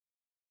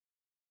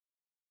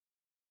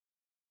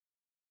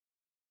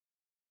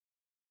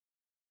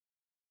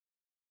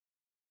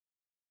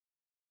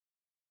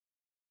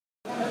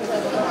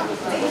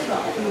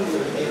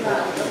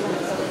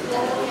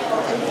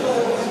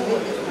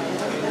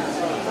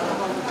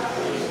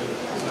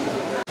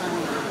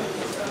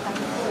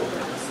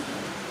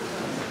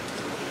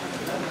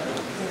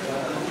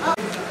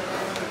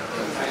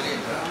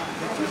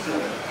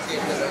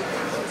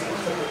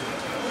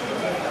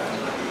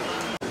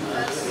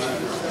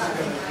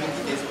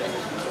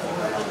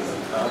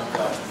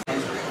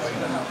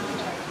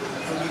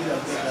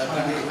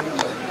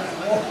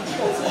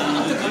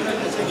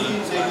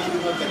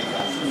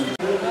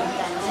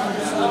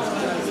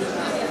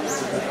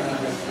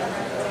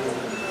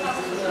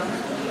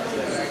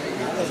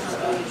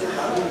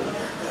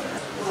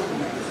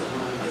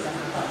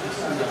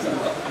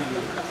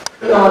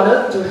extremely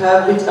honored to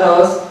have with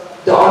us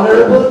the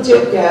Honorable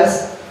Chief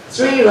Guest,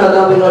 Sri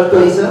Radha Vinod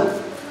Koisa,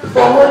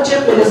 former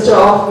Chief Minister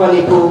of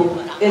Manipur,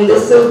 in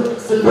this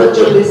Silver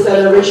Jubilee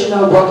celebration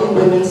of Working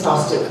Women's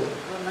Hostel.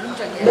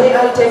 May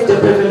I take the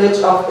privilege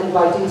of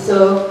inviting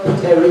Sir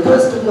with a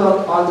request to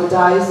come on the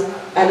dais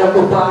and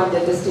occupy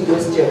the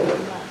distinguished chair.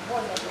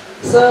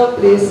 Sir,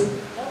 please.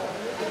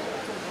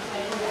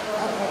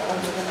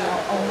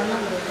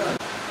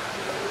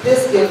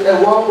 Please give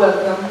a warm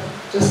welcome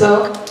to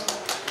Sir.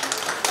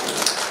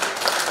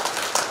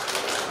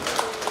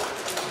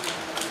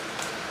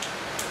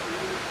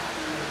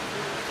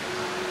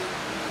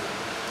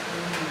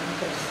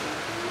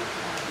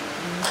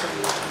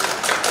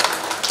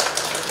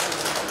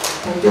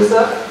 Thank you,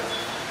 sir.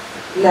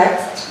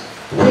 Next,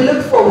 we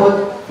look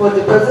forward for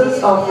the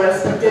presence of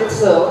respected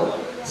Sir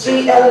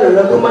Sri L.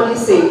 Raghumani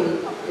Singh,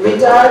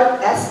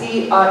 retired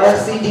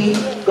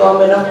SERFCD,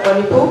 Government of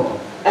Manipur,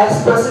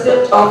 as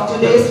President of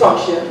today's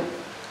function.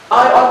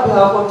 I, on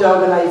behalf of the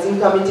organizing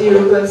committee,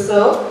 request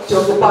Sir to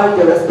occupy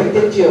the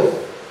respected chair.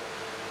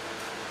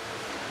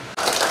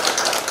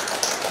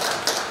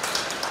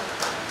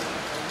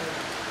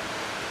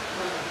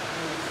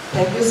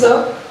 Thank you,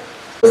 sir.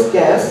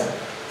 Guest,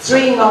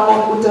 Sri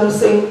Ngamong Uttam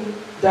Singh,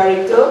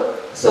 Director,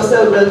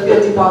 Social Welfare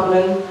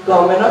Department,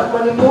 Government of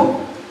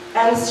Manipur,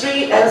 and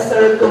Sri S.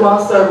 Sarat Kumar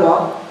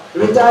Sharma,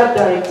 retired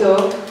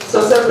Director,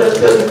 Social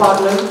Welfare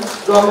Department,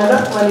 Government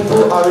of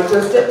Manipur, are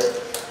requested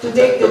to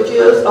take the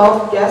chairs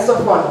of Guests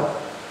of Honor.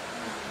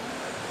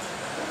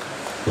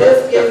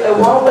 Please give a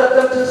warm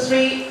welcome to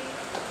Sri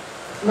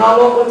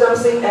Ngamong Uttam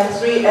Singh and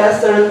Sri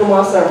S. Sarat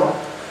Kumar Sharma.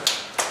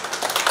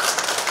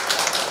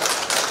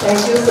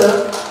 Thank you,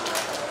 sir.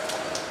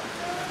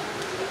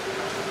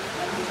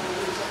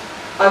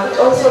 I would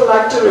also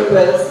like to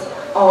request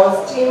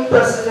our esteemed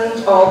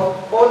President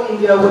of All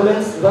India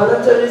Women's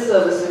Voluntary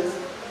Services,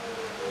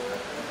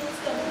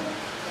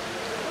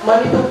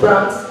 Manipur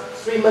branch,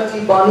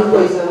 Srimati Banu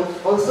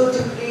Koisam, also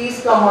to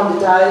please come on the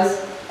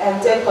dais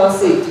and take her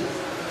seat.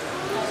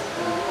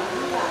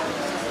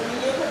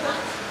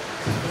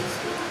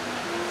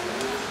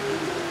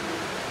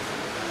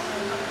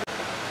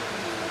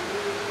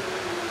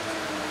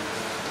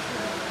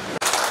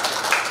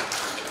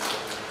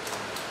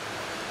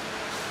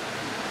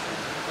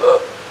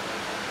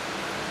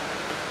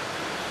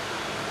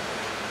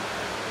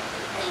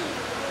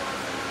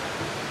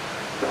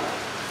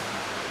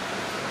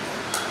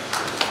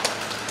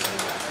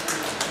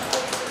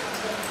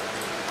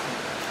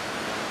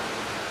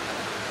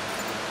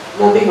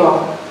 Moving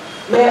on,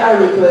 may I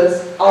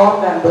request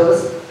our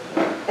members,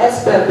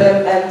 S.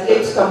 Bembem and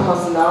H.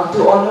 Kamhasana,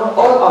 to honor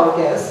all our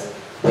guests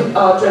with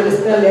our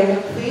traditional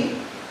lengthy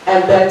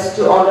and beds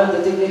to honor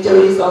the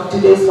dignitaries of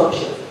today's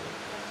function.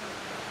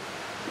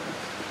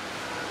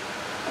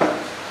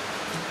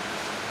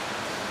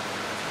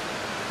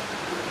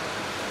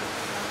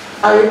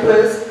 I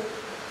request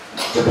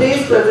to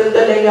please present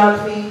the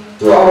Lengan fee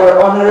to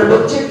our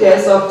Honorable Chief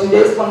Guest of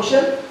today's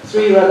function,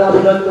 Sri Radha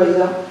Vinod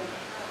Koisa.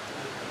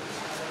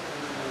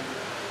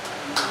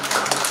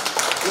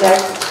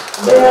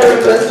 Next, may I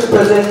request to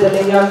present the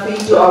Lengan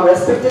fee to our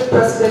respected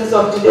presidents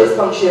of today's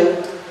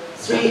function,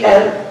 Sri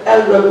L.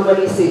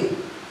 Raghumani Singh.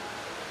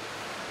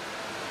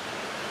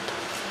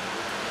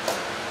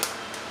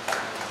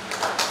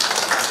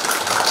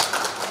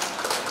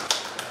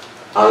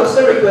 I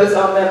also request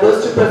our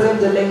members to present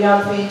the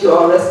Lengan fee to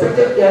our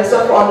respected guests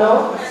of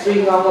honor,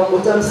 Sri Ngamong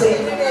Uttam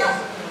Singh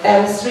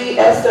and Sri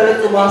S.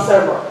 Sarat Kumar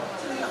Sharma.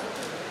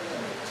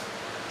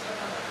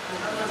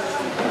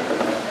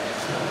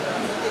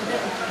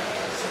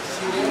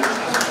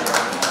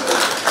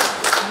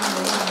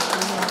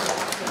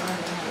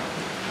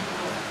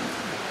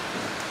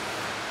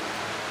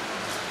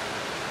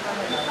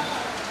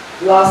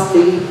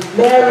 Lastly,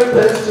 may I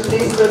request to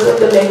please present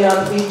the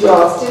Lengan fee to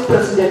our esteemed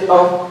President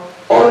of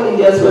All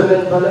India's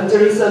Women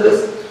Voluntary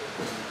Service,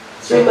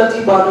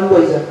 Srimati Banu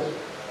Koisa.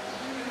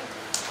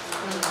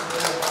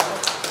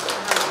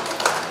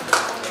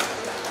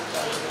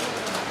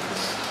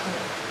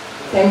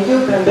 Thank you,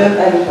 Bembem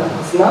and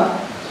Kamhasana.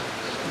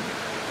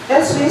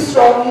 As we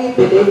strongly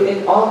believe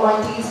in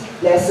Almighty's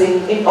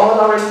blessing in all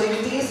our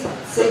activities,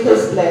 seek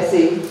His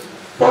blessing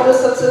for the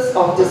success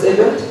of this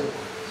event.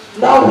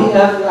 Now we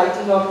have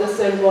lighting of the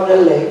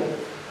ceremonial lamp.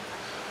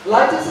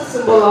 Light is a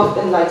symbol of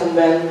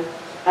enlightenment,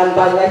 and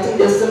by lighting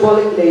this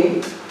symbolic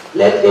lamp,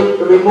 let it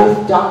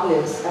remove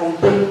darkness and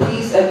bring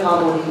peace and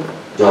harmony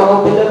to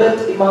our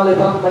beloved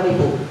Himalaya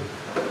Manipur.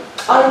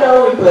 I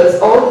now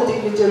request all the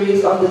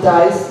dignitaries on the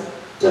dais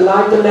to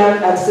light the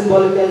lamp and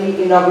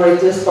symbolically inaugurate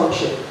this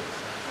function.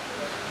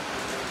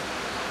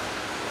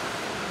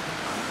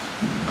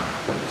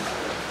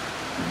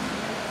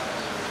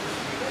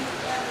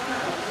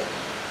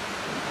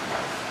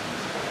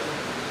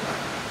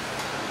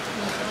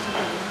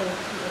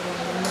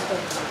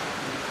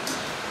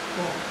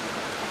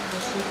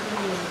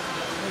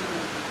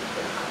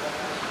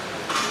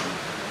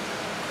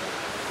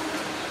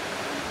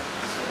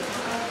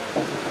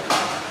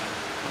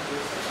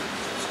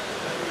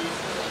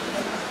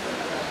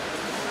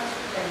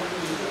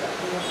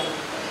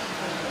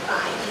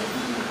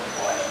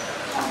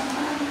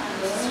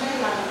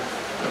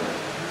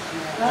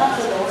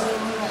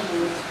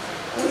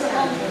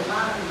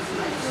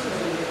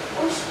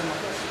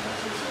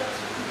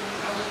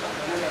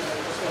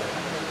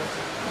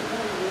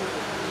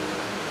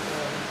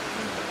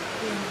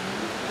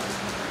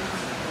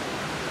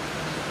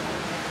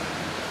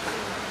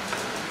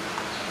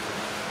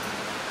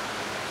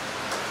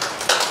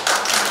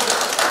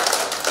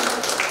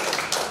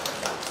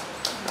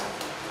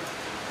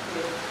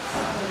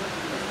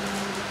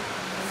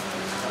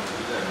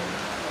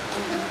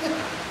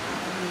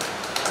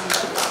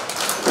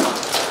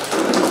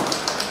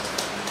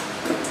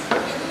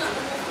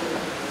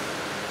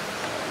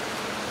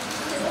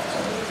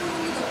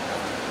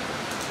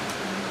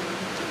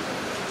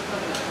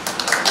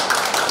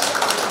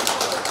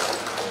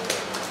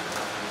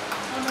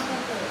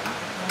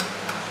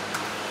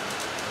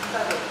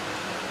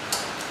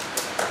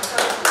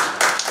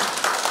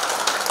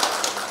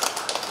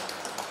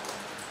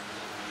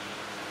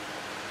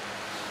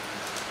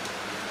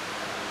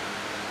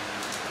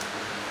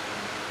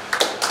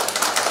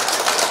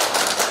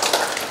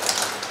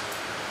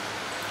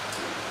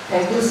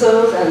 Thank you,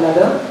 sirs and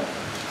madam.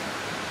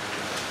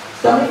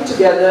 Coming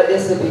together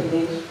is a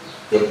beginning,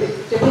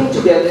 tipping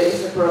together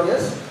is a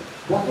progress,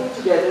 working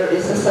together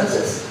is a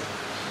success.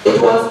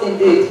 It was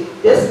indeed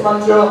this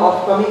mantra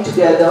of coming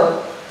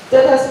together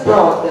that has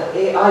brought the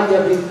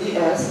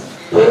AIWBS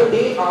where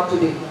they are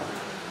today.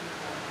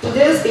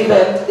 Today's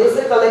event is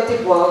the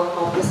collective work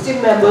of the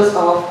team members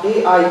of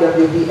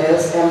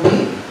AIWBS MB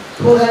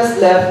who has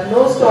left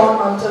no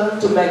stone unturned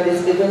to make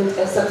this event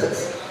a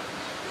success.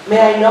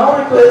 May I now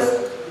request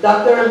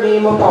Dr.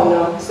 Meema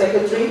Pauna,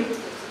 Secretary,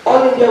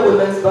 All India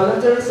Women's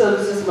Voluntary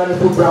Services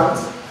Manipur Branch,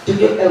 to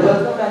give a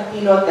welcome and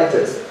keynote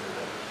address.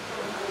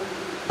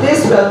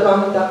 Please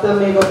welcome Dr.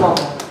 Meema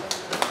Pauna.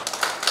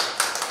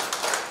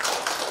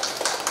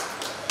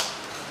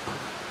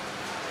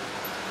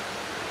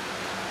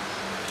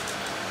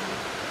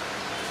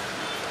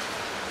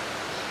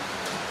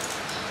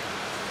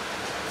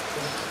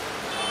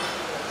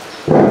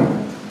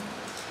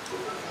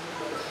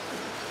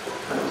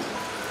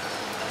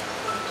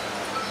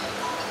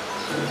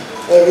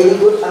 A very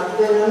good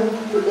afternoon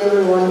to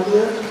everyone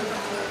here.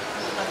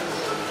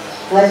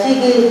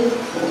 Ngasigi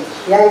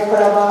yai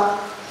paraba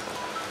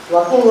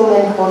working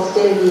women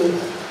hostel di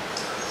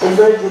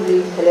silver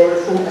jubilee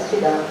celebration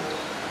asida.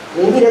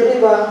 Maybe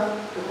rabiba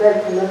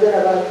upar another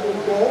about 2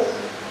 days.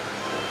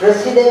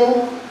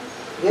 President,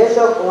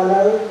 guest of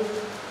honor,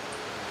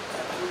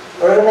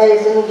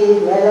 organizing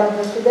the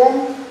Madam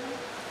President,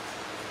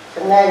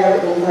 Sangai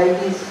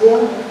invitees,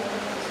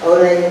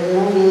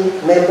 organizing the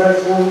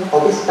members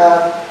office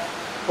staff,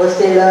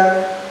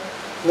 hosteler,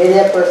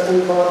 media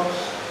person for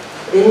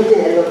print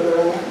and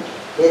electronic,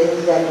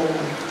 ladies and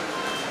gentlemen.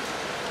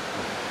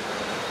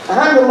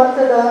 Ahan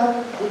umatada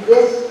the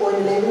guest for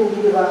 11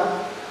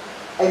 diba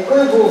ay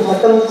koy bu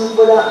matam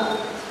subala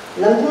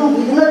lamdung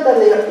bidna ta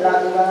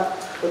lagiba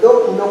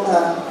udok indok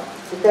na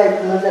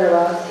kita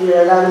pinadarawa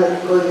sirala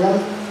na koy ng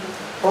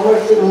former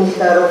Chief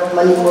Minister of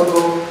Manipur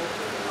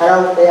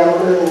haraw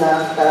tayamul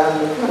na karam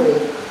koy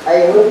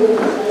ay hoy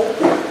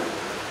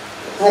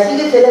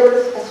ngasige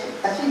celebrate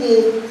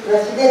Actually,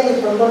 President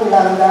is from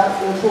Langa,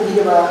 in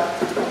Sugiva,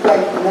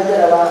 quite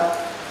Nazarawa,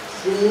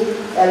 Sri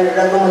L.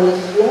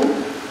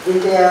 Raghumanishin,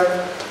 with their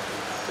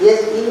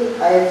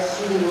ESE, I have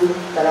seen you,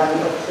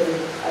 Tarami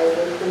Oxford. I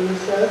welcome you,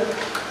 sir.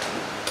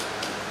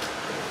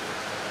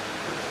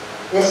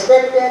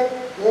 Respected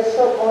guest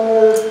of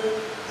honor,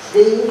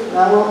 Sri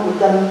Ramo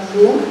Uttam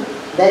Singh,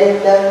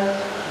 Director,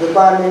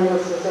 Department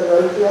of Social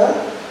Welfare,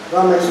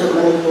 Government of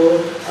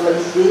Manipur, Amal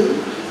Sri,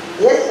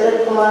 yes,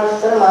 Red Kumar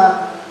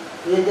Sharma,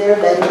 Leader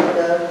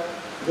Director,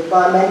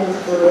 Department of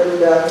Social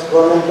Welfare,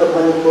 Government of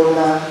Manipur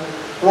na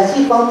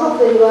ngasi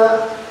pangtok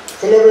deriwa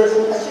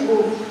celebration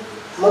asibu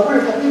mabul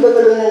happy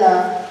bagaluna na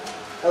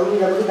awi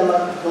rabi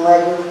tama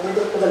tungayo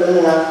untuk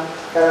bagaluna na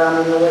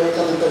karam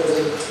welcome to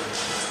the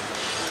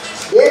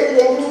yet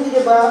ranking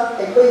di ba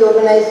ekoi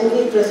organizing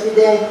di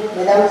president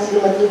Madam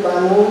Srimati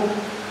Banu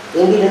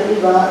indi rabi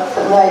ba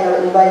sangai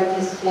dal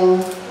invitees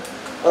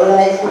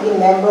organizing di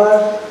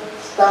members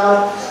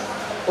staff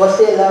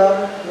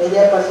hosteler,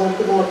 media person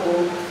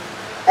kudumaku,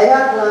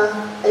 ayat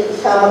na ay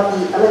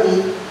isamaki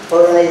amadi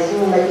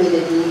organizing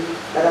magiging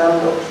karam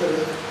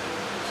oxygen.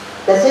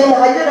 Kasi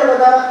nahajar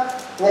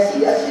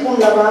ngasi asigum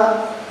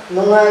laba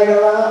nungay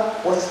rawa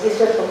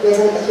auspicious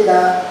occasion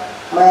asida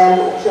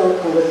mayan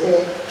oxygen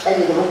kungse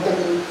ay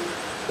dimagkadi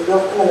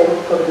udok na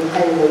lagi ko din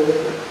hay mo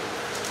yun.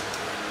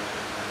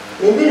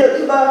 Limbiro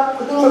iba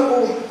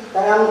kudumaku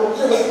karam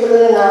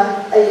oxygen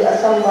na ay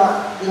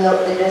asamba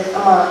dinor address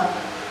ama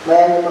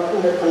Mayan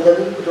makunda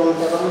pandabi kudong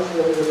tabang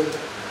sila.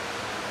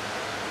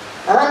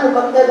 Ahan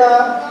magdada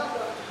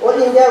All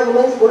India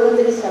Women's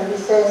Voluntary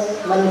Services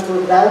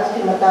Manipur Branch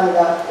di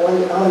Matanga o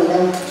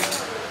ang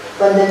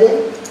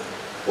pandagi.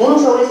 Yung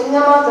solisnya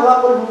ma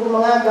sama pun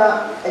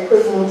mengaga ay ko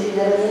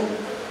consider ni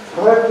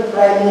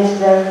Prime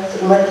Minister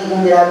Srimati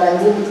Indira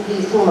Gandhi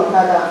di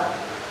Makada.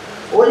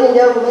 All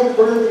India Women's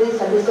Voluntary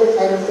Services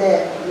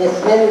say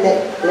national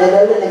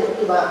level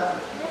lekutiba.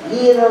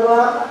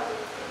 Lirawa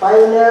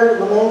Pioneer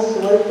Women's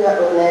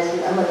Welfare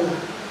Organization Amali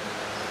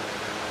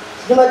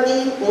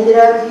Srimati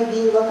Indira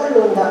Ji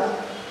Wakalunda,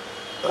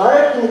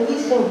 Bharat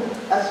Nipissing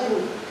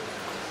Asiru,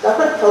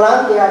 Sapat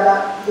Thoran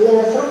Tiada,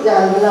 Hina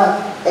Surjanana,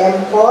 and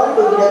Paul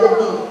to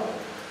Gradati.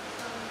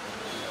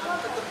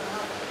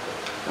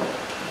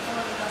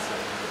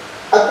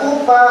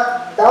 Akupa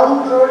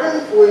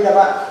downtrodden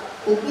Uidaba,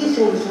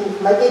 Nipissing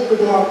Maki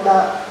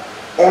Pudimata,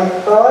 and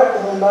Paul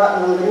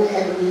Humba Nungin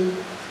Heavy,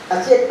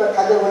 Achet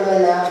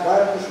Patagavana,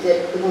 Bharat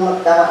State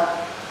Pudimata.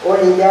 All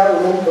India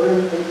Women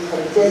Olympics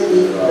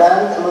successfully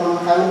grant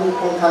among Hamdi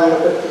Kongkang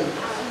Lokati.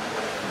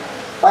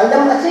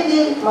 Pandam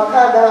Asigi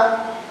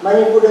Makada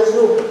Manipur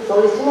Su,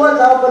 Solisima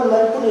Zapan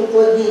Manipuri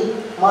Togi,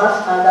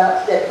 Mars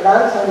Hada, State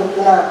Grant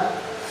Sandukuna,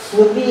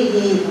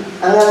 Nupi,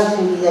 Angan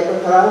Sindi,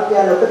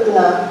 Akotarankia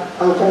Lokatuna,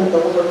 Function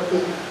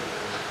Tokoti.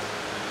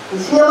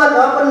 Isinama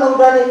Zapan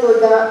Mograni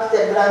Toga,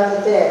 State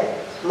Grant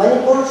Sate,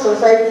 Manipur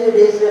Society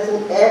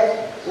Registration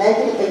Act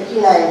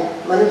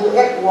 1989, Manipur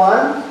Act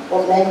 1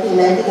 of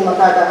 1990 की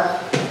मकादा,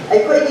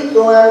 ऐकोई की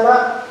तोंगानवा,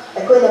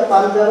 ऐकोई न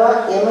पामजावा,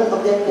 एमन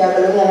object क्या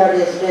करूँगा ना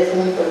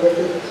registration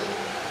object.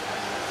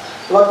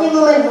 Working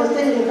women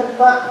hostel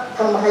लिखतवा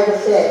थम भाई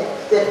बसे,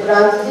 state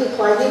branch जी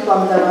फाइली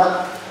पामजावा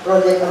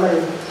project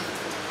अमली,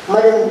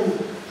 मरंदी,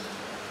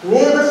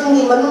 मेरे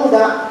बसिंगी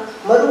मनुंगा,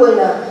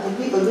 मरुवैना,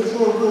 निपी ऑब्जेक्शन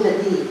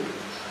उन्नति,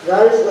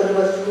 girls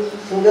वरबसु,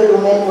 single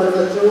women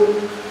वरबसु,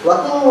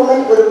 working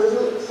women वरबसु,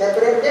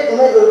 separated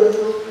women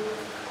वरबसु,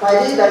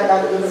 फाइली करता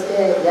है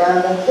बसे यान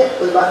नक्शे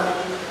कोई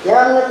बात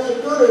यान नक्शे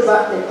कोई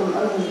बात नहीं तुम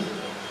अमी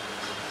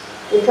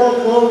इकन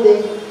कुंग दे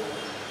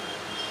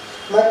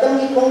मतम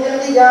की कुंगल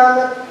दी यान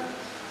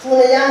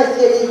चुने यान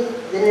सेरी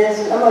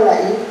जनरेशन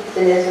अमलाई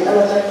जनरेशन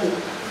अमसकी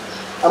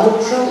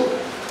अमुच्चु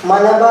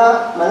मानबा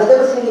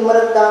मानदब सिंगी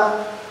मरता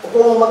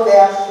उकों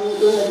मकयासु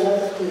उन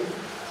जनसकी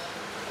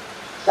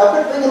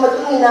dapat pergi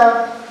matungina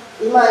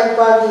ima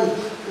ipagi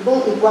ibung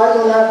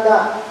ipagi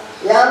manata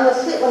yang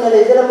nasi mana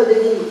lejaran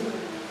berdiri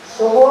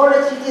sohor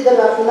citi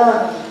dalam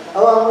puna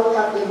awam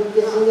mutak ibu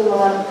kesingi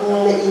mangan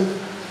mengenai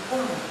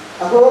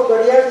aku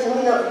career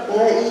sini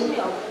mengenai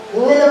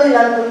ini lebih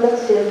lanjut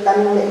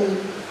serta mengenai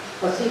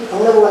masih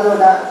kena buat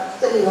ada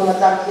seri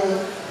memasak se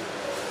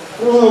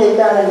ini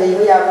lejaran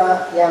lebih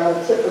apa yang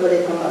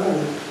seperti kami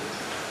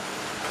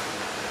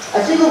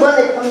Asyik bukan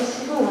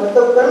ekspedisi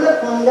betul kerana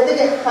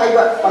menjadi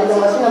kehaibat pada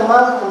masa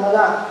nama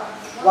semoga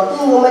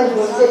working women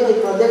hostel di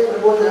project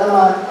proposal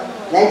lama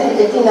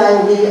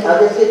 1989 di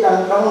Agasti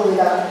tahun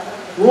bila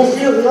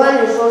Ministry of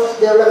Human Resource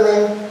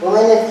Development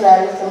Women and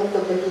Child Summit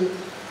Committee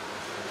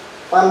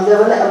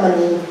pamjawana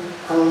amani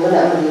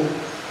hanggana amani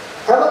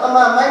kalau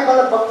amai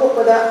kalau waktu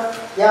pada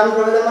yang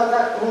problem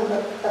maka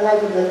tanai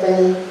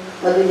berdentani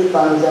madiri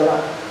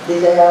pamjawa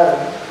desire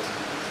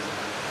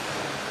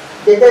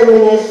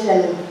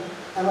determination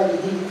ama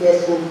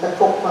dedication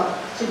takokma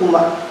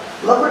siguma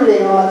makulle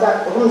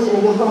mata hum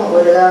sinigum hum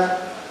wala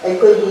ay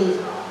koy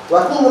di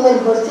working women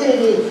hostel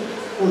di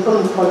hum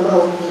kon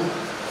bahawti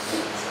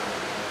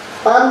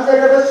pam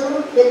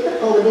jarabasu ekta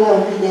nguding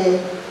ang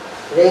pide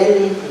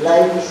really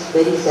life is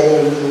very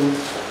challenging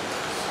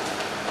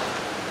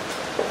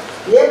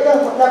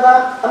yetang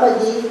naba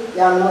amadi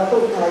yang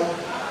matu thai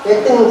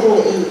ekta nguding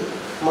ei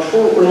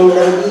maku uling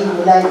lagi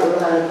mulai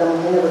urusan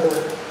tamhina betul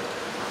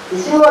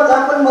Isimwa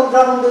Japan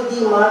Mogram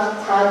di Mars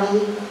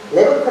Thali,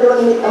 level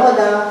Karwani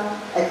Amada,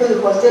 I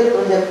could hostel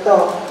project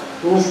to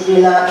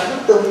Ministry na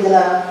to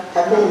Vidana,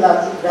 Captain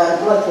Lati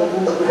Grant, was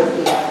thinking to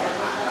the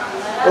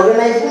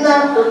Organization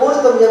na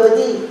proposed of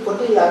Javadi,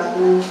 40 lakhs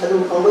in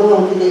Adu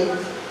Kongo Mide,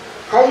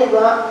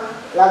 Haiba,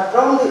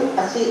 Latrom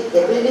Asi,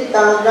 April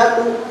Tangra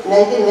to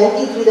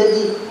 1993 the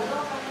G.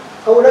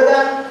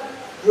 However,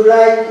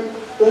 July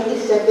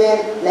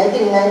 22nd,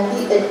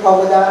 1990 at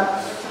Pavada.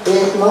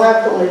 Base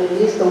mga to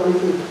release to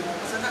review.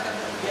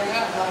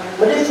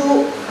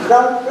 Madisu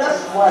ground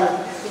plus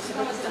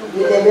 1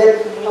 di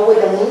level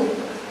awadani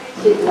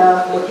sit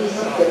na 46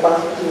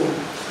 capacity.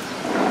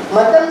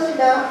 Matan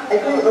sila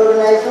ay kung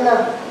organize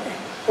na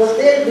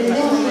hostel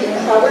building si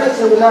asawal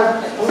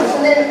sila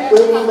usunan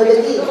kuning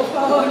badagi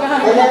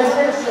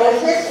financial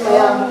sources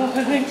maya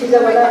sila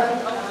wala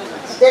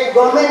state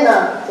government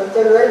na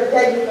social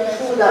welfare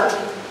suda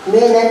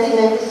May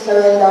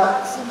 1997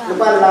 na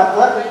lupa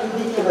lakmat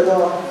hindi siya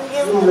ba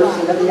yung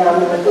lusin na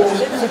ginamit na ito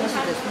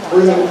o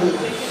hindi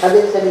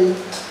agad sabi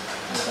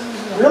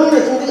belum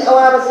lusin hindi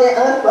awa kasi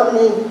angat po ang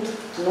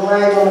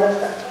nungay mo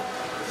na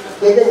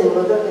kaya din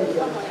mo doon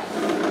kaya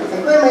ay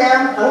ko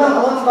maya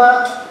angam ba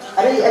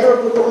ari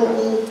ado puto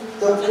ni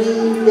to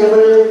free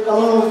table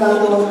kamong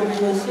kang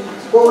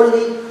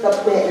koli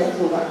kape na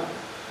suma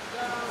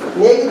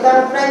may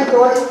kitang friend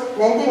ko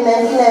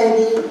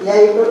 1999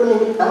 yay ito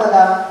ni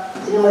amada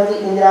Srimati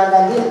Indira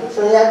Gandhi,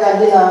 Sonia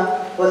Gandhi na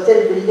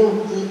hostel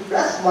building G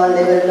 +1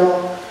 level no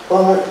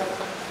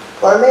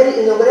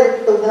formally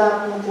inaugurate to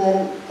na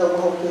function to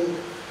hoki.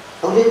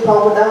 Audit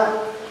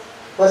pawda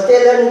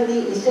hosteler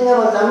niti isinga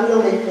masami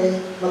yung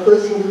lekre makoy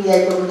sinduwi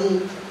ay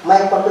kodi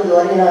may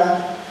pagdori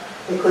na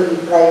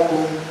ikodi pride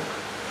ni.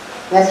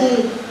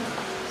 Ngasi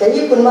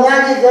jadi pun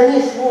mengaji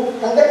journey su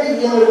hanggat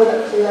di yang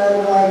lebih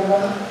saya mengaji ba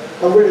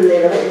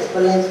magulile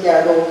experience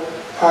kaya do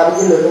All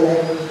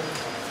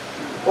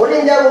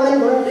India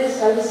Women Voluntary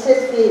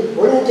Services की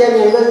volunteer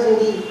members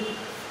की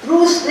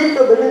true spirit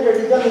of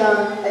volunteerism ना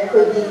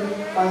ऐकोदी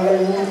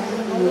पंगलनी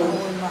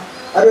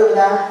अरे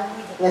उदा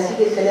नसी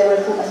के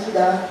celebration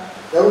असुदा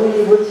यौरी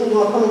लिबोची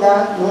मखम दा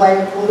नुआई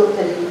पुंडो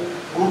चली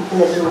हम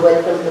पुनः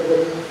welcome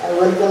करी I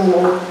welcome you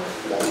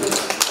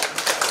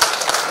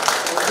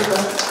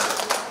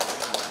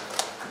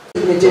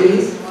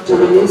Dignitaries,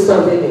 Jubilee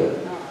Souvenir.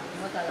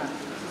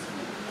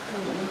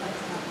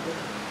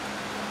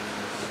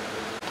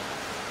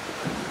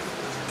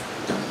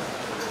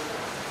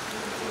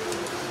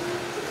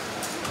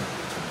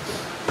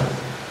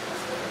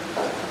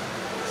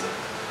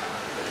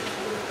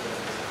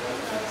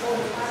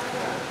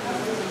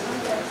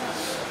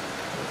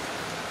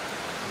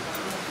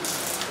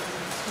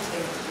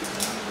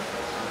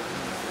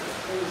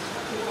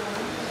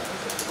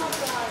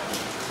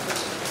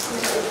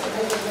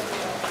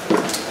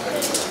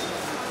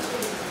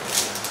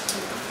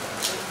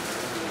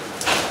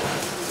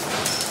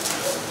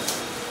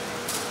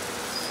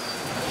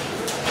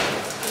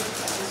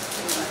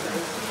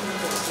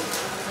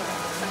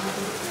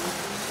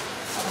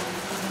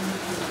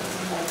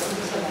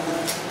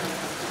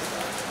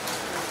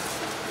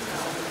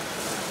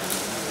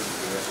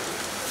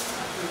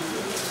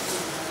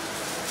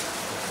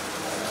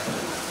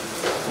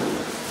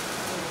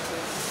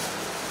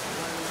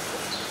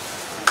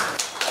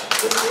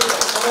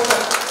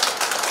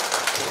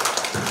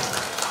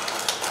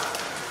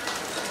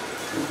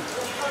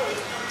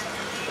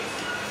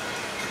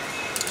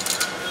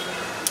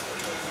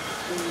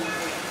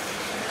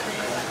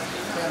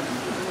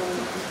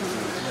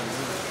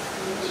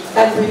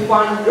 And we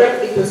find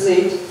great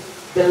requisite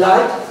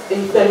delight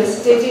in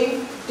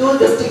felicitating two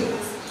distinguished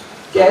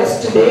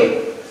guests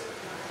today.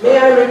 May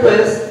I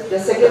request the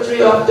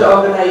Secretary of the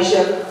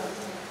organization,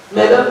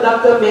 Madam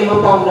Dr.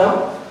 Mema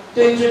Pauna,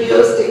 to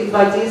introduce the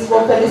invitees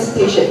for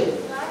felicitation.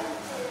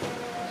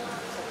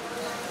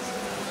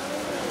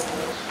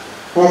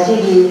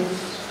 Ngasih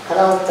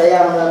kalau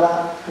saya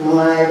melaba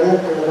mengai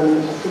benar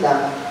dalam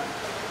sidang.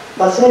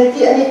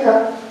 Personality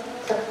aneka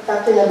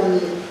sakit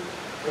nabi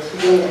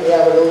presiden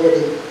ya belum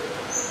jadi.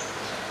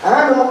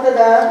 Anak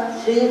Muktada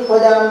Sri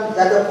Khodam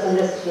Jadab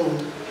Chandra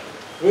Singh,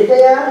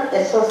 retired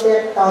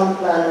Associate Town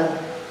Planner,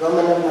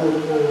 Government of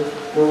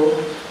Manipur,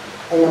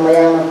 and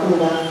Mayang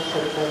Makunda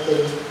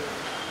Secretary.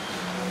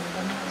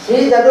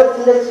 Sri Jadab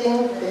Chandra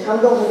Singh,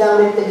 Shamdo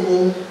Khodam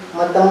Retagini,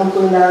 Matam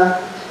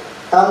Kuna,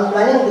 Town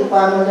Planning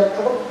Department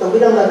of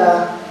Tobiram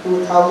Laga,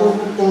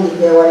 2015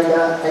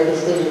 Dikewariga, I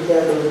State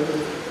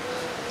Retired.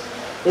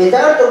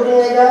 Retired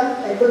Tobinaga,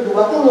 I could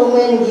walk in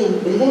Roman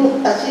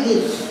building a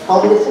city,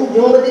 foundation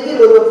Jumbatiki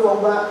Loro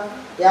Proba,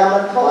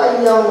 Yamatoa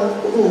Young,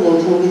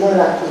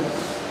 Laki.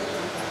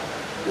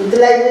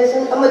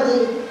 Utilization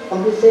Amadi,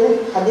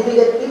 completion,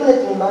 Hadibigat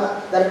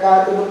Timba,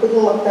 Darka, putting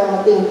Makta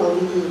Mating from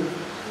the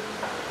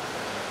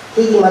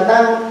Tiki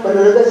Matan,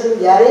 Pologas,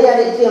 Yare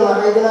Yare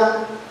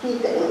Mahagana,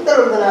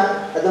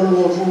 Tarugana, Adam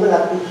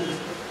Yamsimbalaki.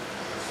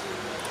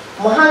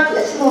 Mahak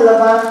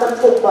Asimulava,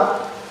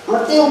 Tatopa.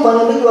 Mating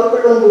pangbi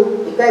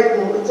wakulundu ikai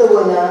pun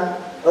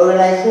ucawana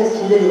organization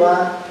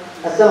sendiriwa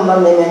asam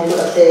memento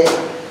ase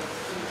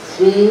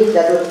Sri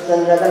Jadot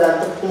Chandra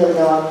Galantuk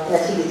Nirnawa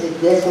nasi kisi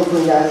guest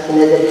kumpulnya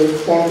sinadari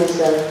thank you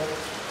sir.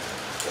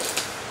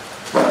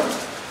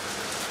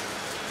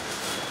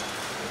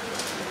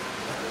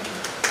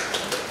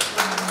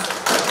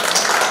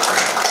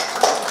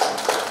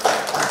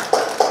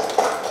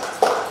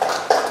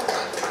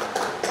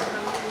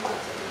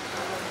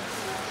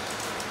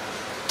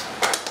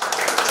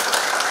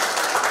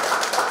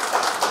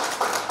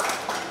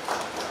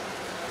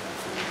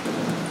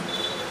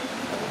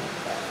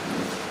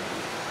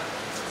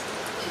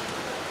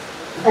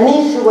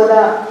 Ani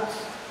subada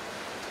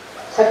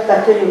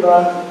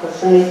sakatiriba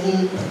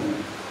personality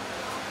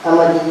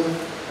amadi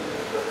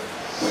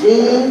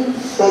Sri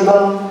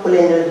Soibam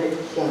Pulendra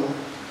Singh.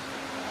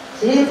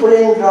 Sri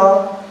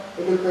Pulendra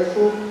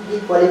education di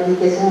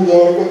qualification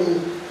yang tadi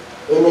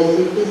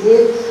MSc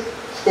Physics,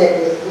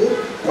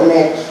 Statistics,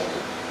 Maths.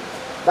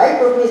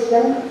 By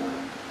profession,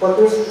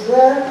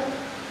 professor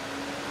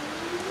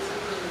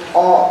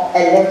or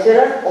a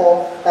lecturer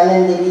of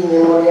Kanan Devi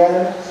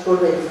Memorial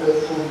School of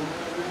Education.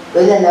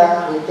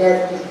 Wenana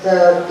retired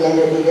teacher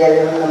Kendra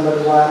Vidyalaya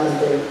number 1.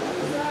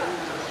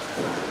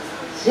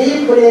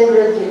 Sri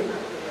Pulendra ji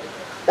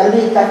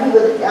kami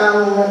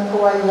yang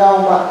kawai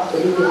yawa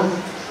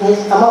education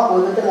sama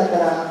udah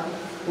tenang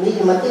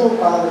ni mating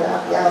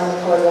pangda yang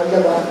kawai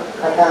yawa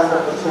kata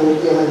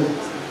opportunity mani.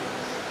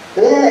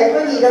 Wenana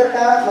ekor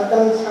idarka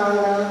matam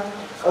sana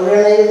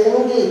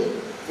organization di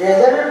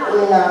result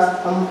wena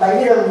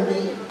hampahiram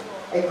di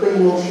ekor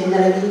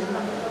insidari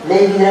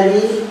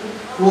legidrari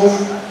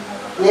nis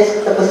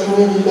yes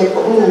tapasini di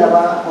kepung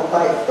nawa apa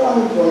itu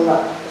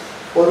angkona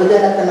udah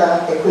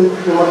nak ekoi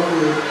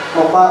kimaki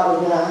mapa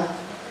udah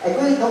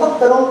ekoi thapap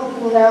terong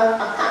na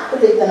akak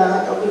pelai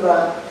tanah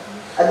okiba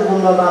adu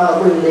gumaba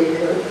agul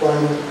lek kuan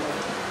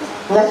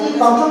ngasi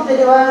pangkop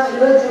tedewa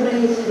silver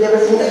jubilee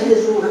celebration kasi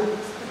desu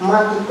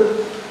mati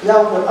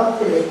yaudab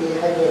amta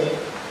leke haye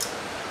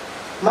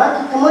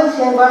maki thamoi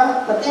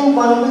sengba mating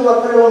pangbi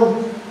wakalom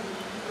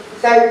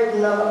kai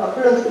kunna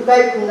wakalom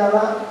kai kunna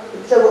wa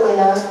itsago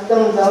ina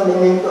tamjaw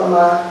memento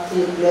ama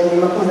si pleni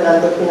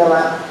makamdalan to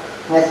pinawa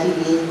ngasi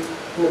di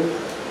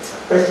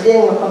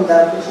presiden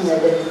makamdalan to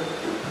sinadali.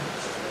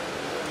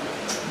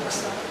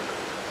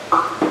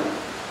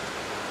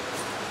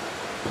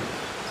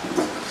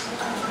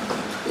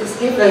 Let's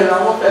give a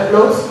round of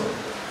applause.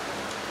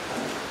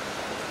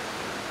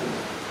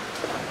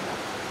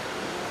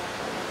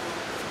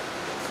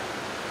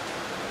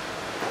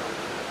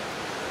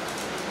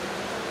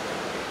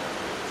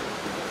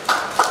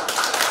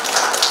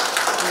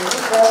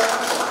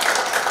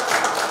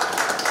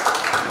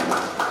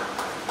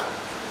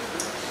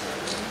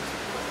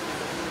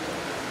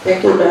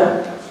 Thank you,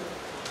 ma'am.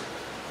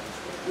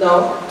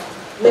 Now,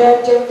 may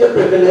I take the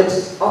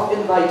privilege of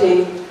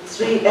inviting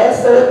Sri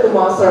S.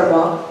 Kumar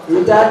Sharma,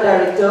 Retired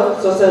Director,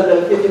 Social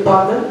Welfare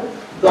Department,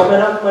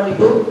 Government of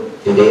Manipur,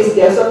 today's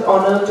guest of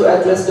honor to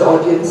address the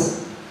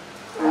audience.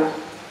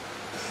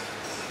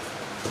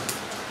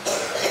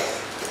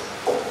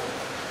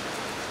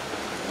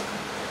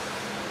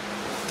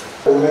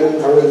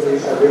 Women Voluntary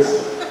Service,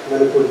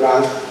 Manipur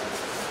branch,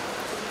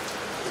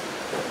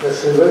 the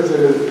Silver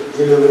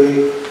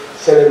Jubilee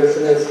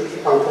celebration is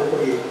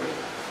Pangkopuri.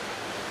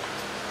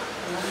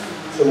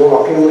 So,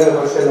 walking in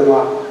Hostel,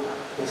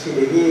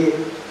 Sidigi,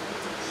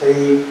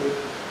 say,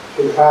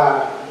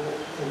 Kuta,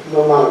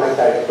 Mamma, and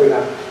I,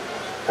 Kuna,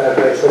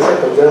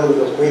 Social of German,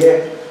 the Queen,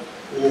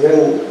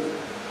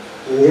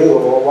 Indian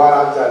or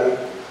Wara,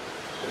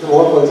 the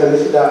more concerned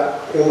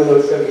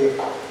criminal service,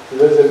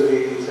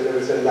 usually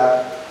celebration that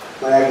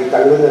Mayagi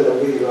Tangun and the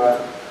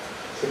Viva,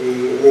 Sri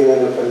Ning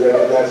and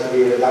Punjab,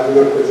 Sri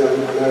Lamina Kuzam,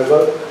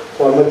 Honorable,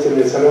 former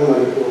Chimney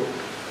Manipur.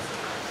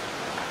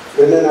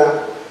 Then,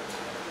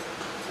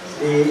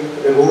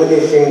 the woman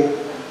is saying,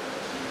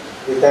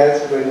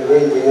 retired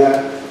engineer,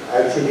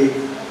 actually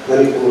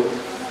Manipur.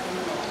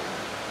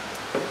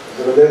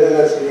 The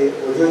Rodena Sri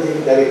Ujudi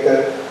Director,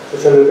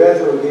 Social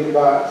Welfare of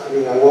Gilba, Sri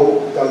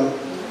Nangom, Tam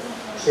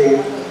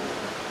Singh,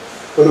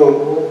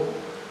 Kunoku,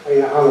 I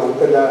am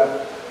Tada.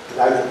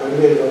 Large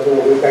family of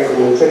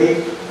the city,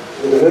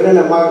 the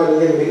Luna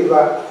Margaret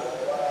Viva,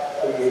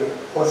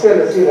 Hostel,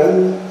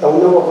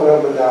 Tono,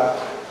 Horamada,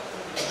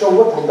 so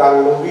what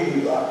down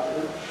Noviva,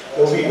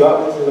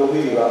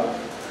 Noviva,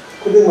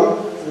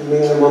 couldn't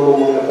mean a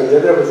moment of a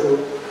general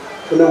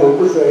to know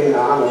who's in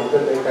arm of the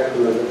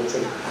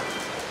city.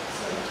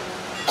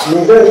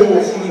 Neither in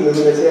a city, when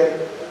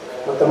said,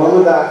 but the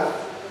moment that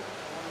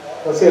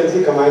Hostel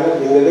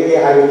Sikamina, in the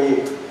Legi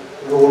Highway,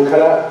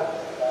 Runkara.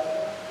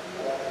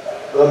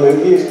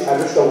 Government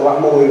service of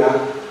Rahmoina,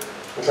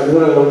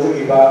 Samuna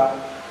Logiba,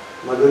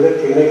 Madura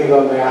Kinaka,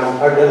 Mayam,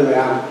 Hurdle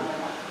Mayam,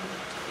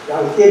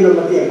 Young King of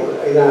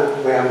Matim, Ina,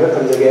 Mayam,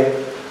 comes again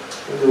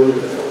to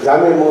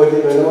Zame Modi,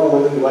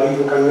 Manu, why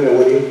you come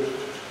away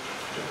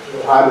to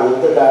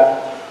Hanu,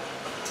 that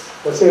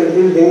was still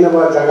thinking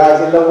about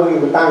Jagazi, Lowy,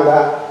 Mutanga,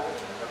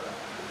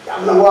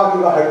 Yamawaki,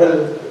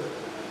 Hurdle,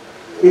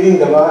 feeding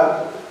the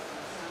bar,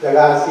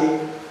 Jagasi,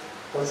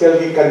 was still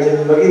be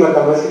content, Magima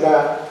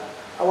Tamasida,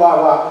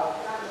 Awa.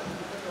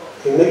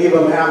 In the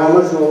given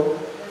Amazo,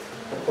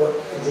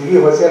 Jigi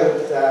Hostel,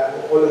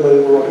 all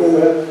the working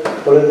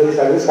voluntary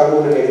service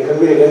community,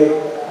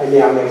 and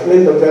the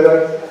explained to Terra.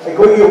 I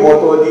call you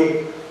Moto,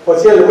 the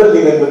Hostel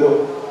building and Budo.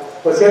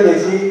 Hostel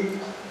is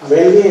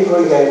mainly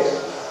going at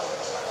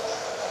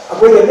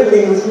upon the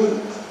building,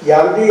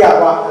 Yamdi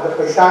Yava,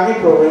 the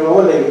Pesaki program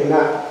over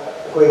Lena,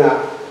 Quina,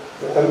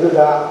 the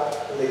Tanduda,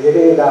 the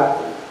Jerenda,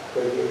 the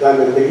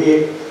Gandy,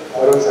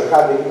 or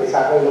Sakadi,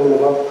 Pesaka,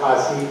 Luna,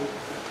 Pasi.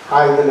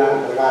 Haidana,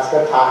 Alaska,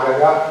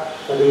 Tagaga,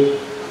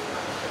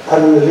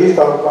 and the list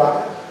of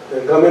the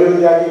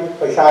government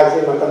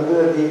Pasai,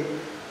 Matandu,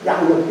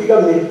 Yang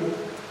Pigami,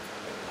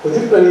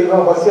 particularly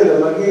Hostel,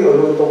 Magi, or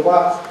Lutopa,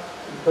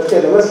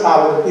 Hostel was how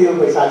the Pio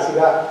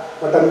Pasasiga,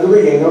 Matandu,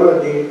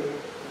 the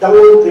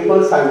double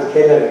triple science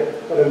canary,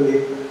 or the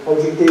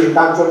objective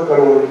terms of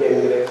Corona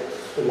canary.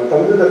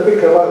 Matandu, the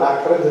picker,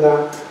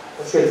 Lakrana,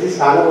 Hostel,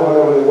 Sana,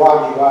 or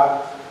Wagiva,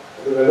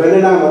 the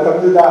Venena,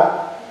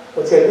 Matandu.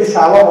 Hotel this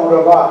Sava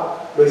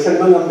Muraba,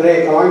 Lucian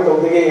Andre, coming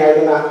to the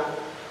Gayana,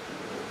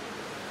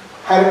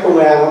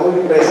 Harpomaya,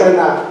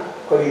 Presana,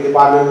 Kori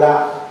Department,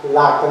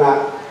 Lakana,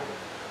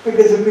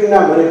 because of Pina,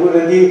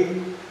 Manipuradi,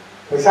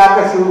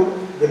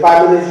 Pesakasu,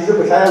 Department is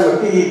Pesaya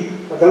Mati,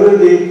 but only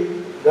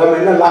the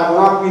government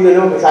Lagna,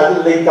 Pino,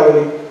 Pesaka Lake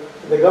County.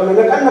 The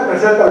government can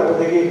present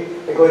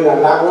the Goina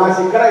Lagna,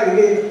 Sikara,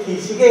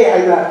 Kisige,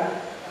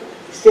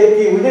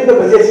 state within the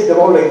budget the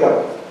whole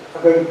later.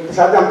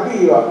 Sadam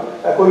Piva,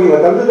 according to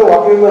the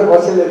walking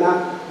Hostel,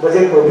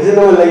 budget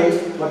provisional lay,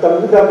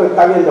 Matamuda,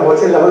 Tamian, the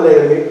Hostel level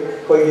lay,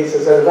 Kogi,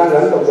 Susan,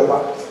 and Tobaba.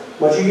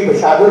 Machigi,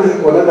 Pesado is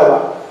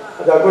Konadava,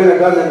 the Koina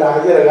Gun and the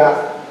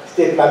Hajaraga,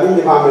 State Planning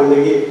Department,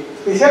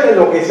 special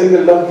location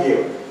will love you.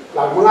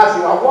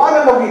 Lagmasi,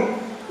 Awana,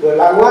 the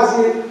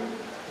Lagmasi,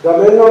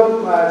 Government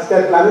of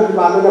State Planning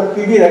Department of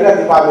PB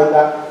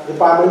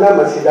Department,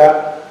 Masida,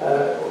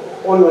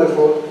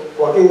 Manipur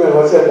working man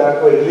hostel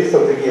that were released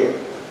of the game.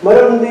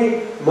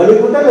 Maramdi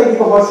Manipur like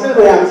hostel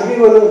by Amsiki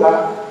Manunga,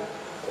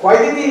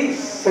 quietly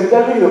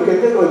centrally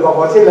located over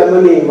hostel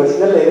Lemony,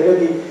 Machina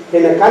Lady,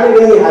 in a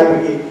Canadian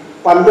highway,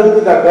 Pandam to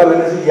the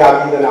government as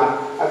Yabina,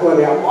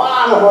 Akonia,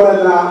 one of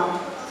Honana,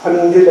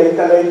 Fanji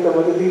later,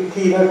 the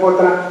Tina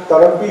Kotra,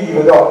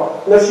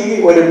 Torapi,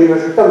 Nasi, when we were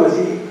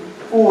Tamasi,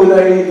 who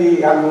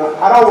the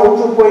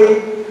Arab Poi.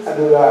 I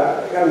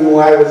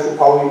was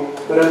found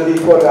for the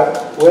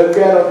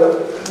welfare of the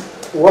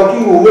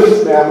working women.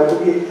 I was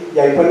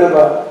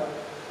Yapanaba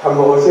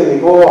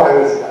Tamosel, go. I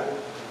was that.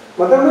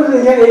 Madame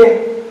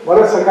Lingay, what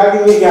a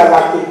Sakaki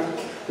Galaki,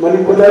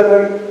 Manipula,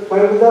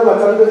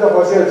 Matam, the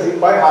Hostel,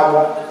 by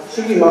Hava,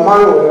 Siki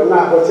Mamano,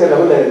 Na Hotel,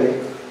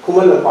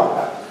 Kumala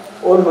Paka,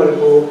 Old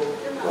Manipu,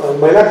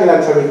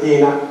 Malakilan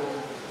Savitina,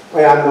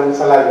 Mayanam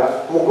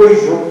Saliva,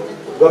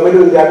 Mukuisu,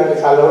 Government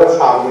Salora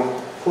Sami,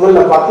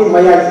 Kumala Paki,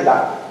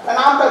 Mayajida. And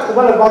after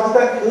Kumala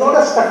Paki, not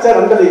a structure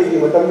under the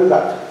Matamula,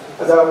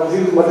 as I was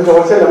in Matu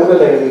Hotel under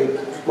the lady.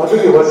 Matu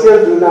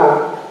Hotel do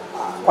not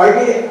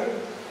quite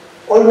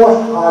almost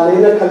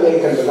Halena Kale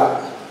Kandala.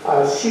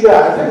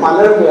 Shiga, I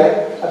Manar Black,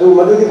 Adu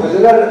Madu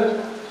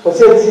Hajana,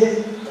 Hotel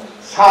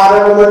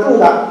Sara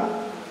Matunda.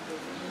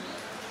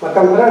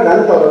 Matamara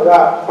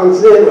Nantoga,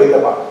 Pansay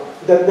Waitaba.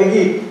 That the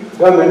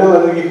government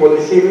of the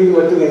policy will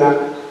go to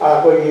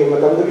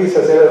Matamduki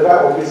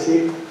Sasera, obviously,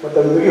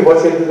 Matamduki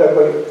Hotel to the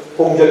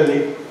Punjali,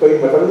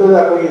 Matamdu,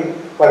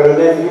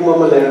 permanent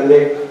Humaland,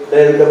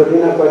 then the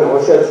Budina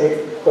Hotel,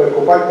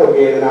 Kopato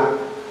Gena,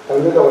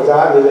 Tamdu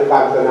Oza, and the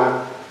Kantana,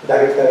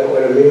 director, or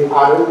Arun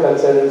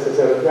Culture and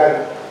Social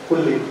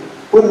fully.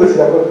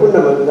 Punmusaka,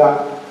 Punamanda,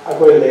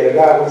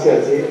 Aqualega, Hotel,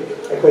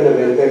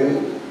 Equanimate,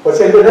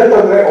 Hotel,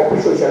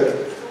 officially.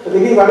 The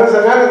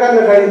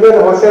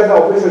Hostel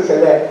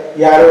official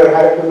Yaro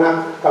Harapuna,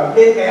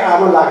 complete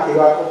Amalaki,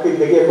 okay,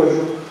 the Gapo,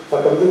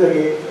 but come to the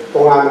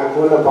Tongana,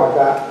 Puna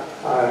Paka,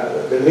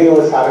 the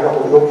Lingo Saraka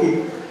Hodoki.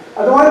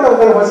 At the one of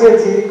the Hostel,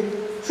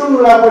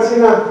 Sumla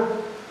Pasina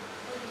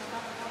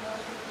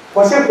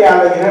Hostel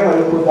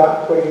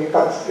Yamanuda, when he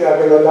cuts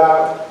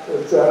Veloda,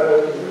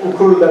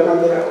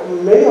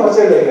 Ukul, many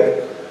hostel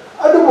later.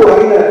 Other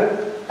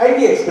I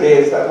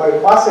experience that my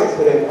past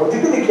experience, how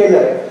did you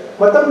get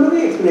but I'm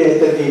really explained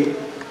that the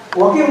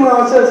working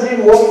houses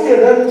in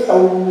working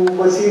run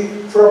was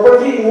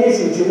property in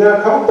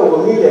China, come to a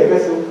million,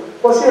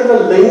 was the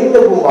laying the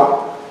Bumba,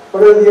 but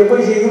the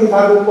opposition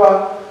Tarupa,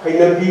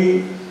 Hinabi,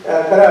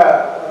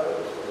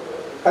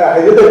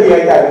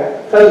 Hidaki,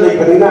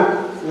 Kalipana,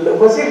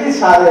 was it this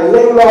hard and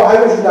lay law,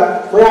 I was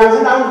that my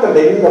answer out the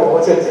laying of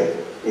Hotel.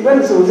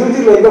 Even so,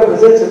 usually like the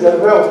presence of the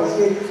well,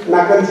 obviously,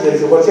 Nakan,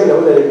 Hotel,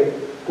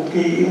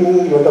 cookie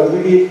in your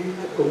Tambili.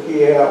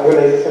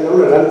 Organization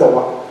run the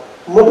one.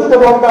 Motu the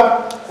Waka,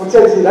 which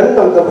is run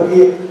of the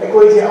Buggy,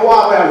 equation,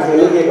 Awa and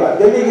Zelega.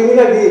 Then they give me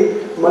the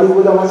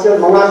Manubuda Hotel,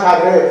 Mona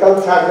Chagre, Tau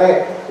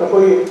Chagre,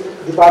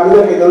 the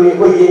Pamela Kedori,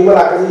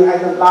 Yimba,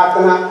 and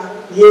Lakana,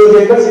 Ye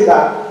Besida.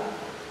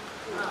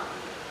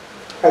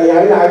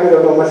 Kayana, I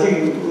don't know,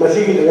 Masiki,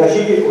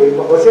 Nashiki, with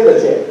Hotel,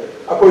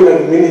 according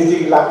to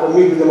Ministry, Lap,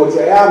 me with the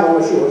Mochaya,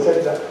 Masi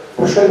Hotel,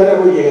 Pushan,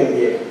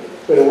 Ye,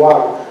 for a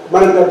while.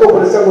 Manito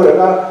for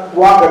Samura,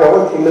 walk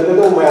around in the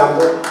Dodo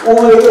Mayambo,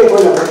 only way for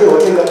the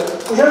hotel.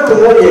 We shall be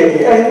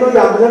ready, and no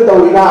young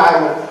Dovina.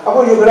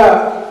 Upon you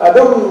grab a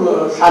dumb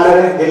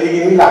Sanare, the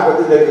Ligini Lapa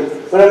to the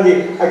Friendly,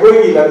 I go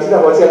to the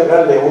hotel,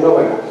 Grande,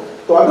 Unovana.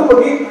 To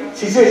Adubaki,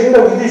 situation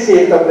of this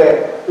state of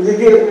there. With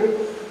the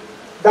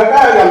Daka,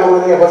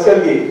 Hotel,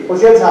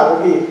 Hotel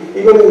Sabi,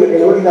 even in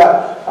the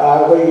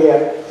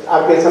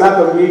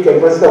Artesanato week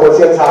and West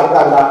Hotel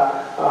Sarkanda.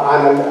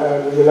 And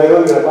the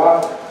Lion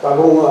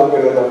Babu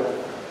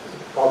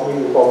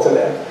Comming Coxel.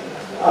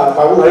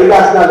 Babu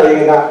Rigasna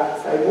Lena,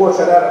 I was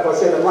a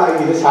person of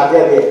mine in the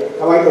Saturday,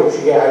 I might have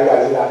seen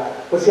Hagazina.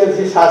 Person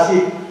Sasi,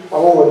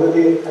 among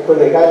the I could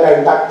a guy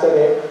like Dr.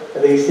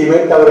 The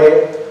cement away,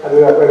 and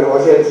we are going to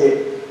Hotel,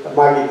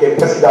 Maggie came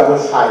President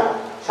High.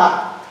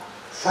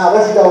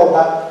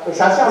 Savasida,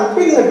 Sasha,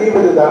 being a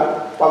people to the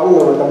Babu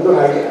Tamdu,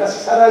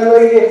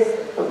 Saranway.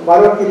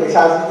 Baroki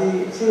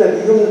Shasi, Sila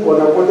Yum,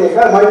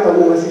 Bonapoteka, my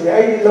Tomusi,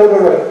 I love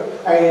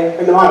I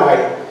know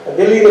I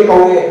Delhi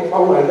Kong,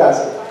 Pau and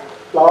Dasi.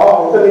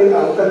 Law, Uncle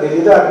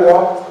Delida,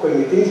 when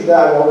you teach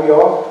that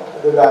Robio,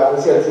 the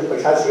Hotel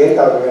Pashasi,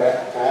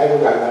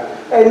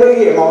 I know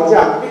you amount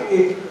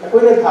I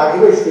couldn't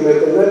hardly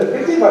estimate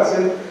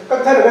 50%,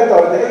 but tell the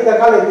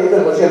Kali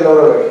Hotel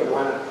Loro,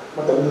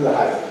 Matamuda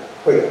High.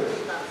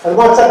 And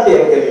what's up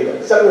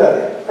there?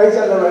 Saturday, I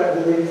said,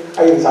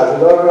 I am Saturday,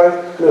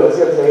 no,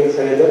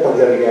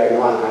 Saturday, and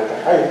one night.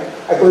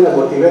 I couldn't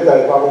motivate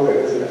the problem.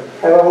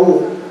 I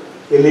want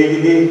the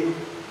lady,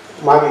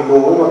 Maggie, no,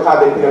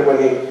 Makade,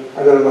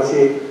 I don't know,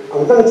 see,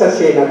 I'm going to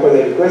say, I'm going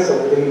to request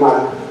of the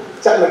man,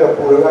 chat like a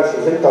poor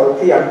season,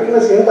 Turkey, I'm going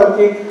to send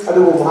Turkey, I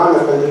do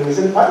Muhammad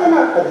contribution,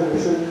 Patana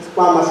contribution,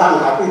 Mama San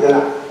happy, then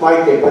my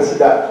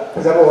capacity,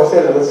 as I was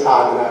saying, was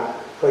hard,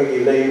 for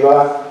the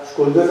labor.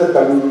 School does it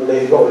come,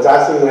 they go,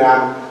 Jassing,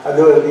 I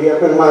do the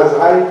open ones.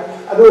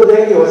 ꯑꯗꯨ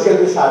ꯗꯦꯒꯤ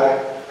ꯍꯣꯁꯇꯦꯜꯗꯤ ꯁꯥꯔꯦ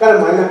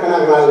ꯀꯔꯝꯍꯥꯏꯅ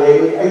ꯀꯅꯥ ꯀꯅꯥ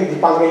ꯂꯩ ꯑꯩꯗꯤ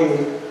ꯄꯥꯡꯒꯩꯅꯤ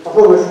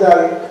ꯑꯐꯕꯁꯤꯗ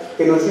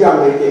ꯀꯩꯅꯣꯁꯨ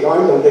ꯌꯥꯝ ꯂꯩꯇꯦ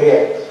ꯀꯃꯥꯏꯅ ꯇꯧꯗꯒꯦ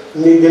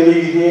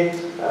ꯗꯦꯜꯂꯤꯒꯤꯗꯤ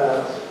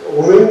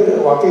ꯋꯨꯃꯦꯟ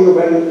ꯋꯥꯔꯀꯤꯡ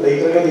ꯋꯨꯃꯦꯟ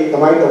ꯂꯩꯇ꯭ꯔꯒꯗꯤ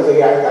ꯀꯃꯥꯏꯅ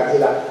ꯇꯧꯗꯒꯦ ꯍꯥꯏ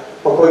ꯀꯥꯟꯁꯤꯗ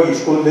ꯃꯈꯣꯏꯒꯤ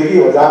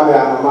ꯁ꯭ꯀꯨꯜꯗꯒꯤ ꯑꯣꯖꯥ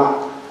ꯃꯌꯥꯝ ꯑꯃ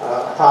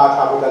ꯑꯊꯥ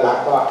ꯑꯊꯥꯕꯗ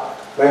ꯂꯥꯛꯄ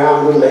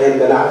ꯃꯌꯥꯝꯗꯨ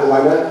ꯂꯩꯍꯟꯗꯅ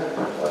ꯑꯗꯨꯃꯥꯏꯅ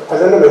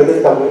ꯐꯖꯅ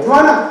ꯃꯦꯟꯇꯦꯟ ꯇꯧꯋꯤ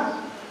ꯁꯨꯃꯥꯏꯅ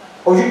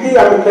ꯍꯧꯖꯤꯛꯇꯤ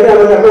ꯌꯥꯝ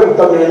ꯈꯦꯠꯅꯕꯅꯤ ꯑꯩꯈꯣꯏ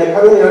ꯇꯧꯅꯦꯅ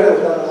ꯈꯪꯅꯤꯡꯉꯦ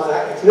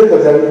ꯑꯦꯛꯁꯤꯗꯦꯟ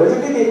ꯇꯧꯖꯕꯅꯤ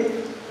ꯍꯧꯖꯤꯛꯇꯤ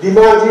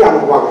ꯗꯤꯃꯥꯟꯁꯤ ꯌꯥꯝ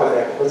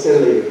ꯋꯥꯡꯈꯠꯂꯦ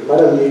ꯍꯣꯁꯇꯦꯜ ꯂꯩꯕ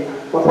ꯃꯔꯝꯗꯤ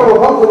ꯃꯐꯝ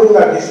ꯃꯐꯝ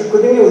ꯈꯨꯗꯤꯡꯗ ꯗꯤꯁꯇ꯭ꯔꯤꯛ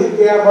ꯈꯨꯗꯤꯡꯒꯤ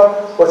ꯍꯧꯖꯤꯛꯇꯤ ꯑꯌꯥꯝꯕ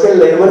ꯍꯣꯁꯇꯦꯜ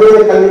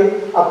ꯂꯩꯔꯝꯃꯅꯤꯅ ꯈꯜꯂꯤ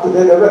ꯑꯞ ꯇꯨ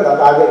ꯗꯦꯠ ꯑꯣꯏꯕ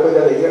ꯗꯥꯇꯥꯗꯤ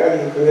ꯑꯩꯈꯣꯏꯗ ꯑꯩ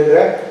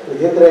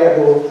ꯂꯩꯖꯗ꯭ꯔꯦ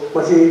ꯑꯗꯨꯕꯨ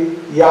ꯃꯁꯤ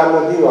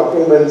ꯌꯥꯝꯅꯗꯤ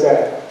ꯋꯥꯔꯀꯤꯡ ꯋꯨꯃꯦꯟꯁꯦ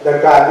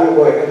ꯗꯔꯀꯥꯔꯗꯤ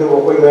ꯑꯣꯏ ꯑꯗꯨꯕꯨ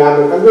ꯑꯩꯈꯣꯏ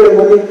ꯃꯌꯥꯝꯅ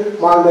ꯈꯪꯖꯔꯝꯒꯅꯤ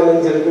ꯃꯥꯡꯗ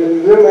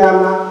ꯂꯦꯡꯖꯟꯕꯤꯕ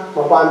ꯃꯌꯥꯝꯅ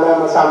ꯃꯄꯥꯟꯗ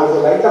ꯃꯁꯥ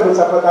ꯃꯁꯨ ꯂꯥꯏꯔꯤꯛ ꯇꯝꯕ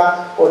ꯆꯠꯄꯗ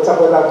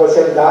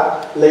ꯍꯣꯁꯇꯦꯜꯗ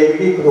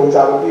ꯂꯩꯕꯒꯤ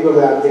ꯈꯨꯗꯣꯡꯆꯥꯕ ꯄꯤꯕ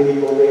ꯃꯌꯥꯝ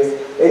ꯗꯦꯜꯂꯤ ꯀꯣꯡꯒ꯭ꯔꯦꯁ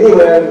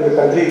ꯑꯦꯅꯤꯋꯦꯌꯔ ꯏꯟ ꯗ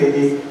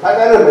ꯀꯟꯇ꯭ꯔꯤꯗꯗꯤ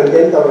ꯐꯖꯅ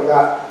ꯃꯦꯟꯇꯦꯟ ꯇꯧꯔꯒ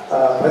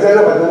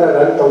ꯐꯖꯅ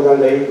ꯔꯟ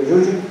ꯇꯧꯗꯅ ꯂꯩ ꯍꯧꯖꯤꯛ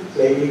ꯍꯧꯖꯤꯛ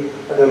ꯂꯩꯔꯤ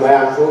ꯑꯗꯨ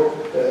ꯃꯌꯥꯝꯁꯨ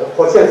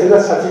ꯍꯣꯁꯇꯦꯜꯁꯤꯅ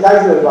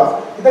ꯁꯕꯁꯤꯗꯥꯏꯖ ꯑꯣꯏꯕ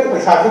ꯈꯤꯇꯪ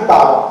ꯄꯩꯁꯥꯁꯨ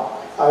ꯇꯥꯕ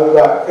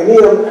ꯑꯗꯨꯒ ꯑꯦꯅꯤ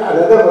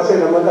ꯑꯅꯗꯔ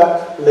ꯍꯣꯁꯇꯦꯜ ꯑꯃꯗ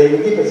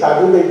ꯂꯩꯕꯒꯤ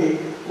ꯄꯩꯁꯥꯗꯨꯗꯩꯗꯤ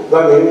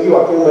ꯒꯚꯔꯟꯃꯦꯟꯠꯀꯤ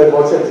ꯋꯥꯔꯀꯤꯡ ꯋꯨꯃꯦꯟ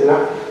ꯍꯣꯁꯇꯦꯜꯁꯤꯅ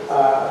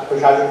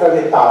ꯄꯩꯁꯥꯁꯤ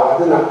ꯈꯔꯗꯤ ꯇꯥꯕ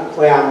ꯑꯗꯨꯅ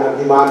ꯃꯌꯥꯝꯅ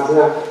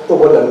ꯗꯤꯃꯥꯟꯁꯤꯅ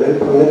ꯑꯇꯣꯞꯄ ꯂꯝꯗꯗꯤ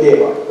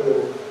ꯐꯪꯅꯗꯦꯕ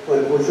ꯑꯗꯨꯕꯨ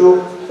ꯃꯅꯤꯄꯨꯔꯁꯨ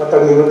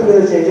ꯃꯇꯝꯒꯤ ꯃꯇꯨꯡ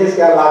ꯏꯟꯅ ꯆꯦꯟꯖꯦꯁ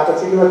ꯀꯌꯥ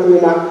ꯂꯥꯛꯄꯁꯤꯒꯤ ꯃꯇꯨꯡ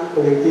ꯏꯟꯅ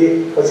ꯍꯧꯖꯤꯛꯇꯤ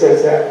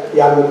ꯍꯣꯁꯇꯦꯜꯁꯦ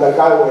ꯌꯥꯝꯅ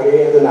ꯗꯔꯀꯥꯔ ꯑꯣꯏꯔꯦ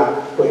ꯑꯗꯨꯅ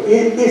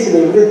ꯑꯩꯈꯣꯏ ꯏꯁ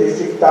ꯂꯩꯕ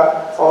ꯗꯤꯁꯇ꯭ꯔꯤꯛꯇ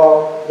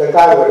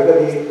ꯗꯔꯀꯥꯔ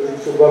ꯑꯣꯏꯔꯒꯗꯤ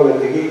ꯍꯧꯖꯤꯛꯁꯨ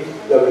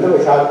ꯒꯚꯔꯟꯃꯦꯟꯠꯇ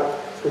ꯄꯩꯁꯥ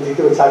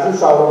ꯍꯧꯖꯤꯛꯇꯤ ꯄꯩꯁꯥꯁꯨ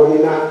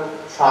ꯆꯥꯎꯔꯕꯅꯤꯅ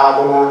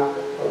ꯁꯥꯗꯅ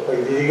ꯑꯩꯈꯣꯏ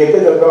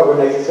ꯗꯤꯗꯤꯀꯦꯇꯦꯠ ꯑꯣꯏꯕ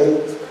ꯑꯣꯔꯒꯅꯥꯏꯖꯦꯁꯟ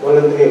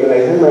ꯚꯣꯂꯟꯇꯔꯤ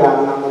ꯑꯣꯔꯒꯅꯥꯏꯖꯦꯁꯟ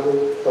ꯃꯌꯥꯝꯅ ꯃꯗꯨ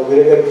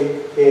ꯇꯧꯕꯤꯔꯒꯗꯤ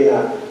ꯍꯦꯟꯅ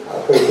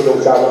ꯑꯩꯈꯣꯏ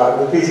ꯈꯨꯗꯣꯡꯆꯥꯕ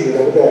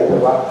ꯅꯨꯄꯤꯁꯤꯡꯒꯤꯗꯃꯛꯇ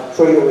ꯌꯥꯝꯅ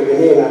ꯁꯣꯏꯅ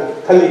ꯑꯣꯏꯒꯅꯤꯅ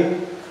ꯈꯜꯂꯤ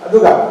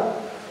ꯑꯗꯨꯒ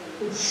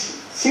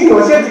ꯁꯤꯒꯤ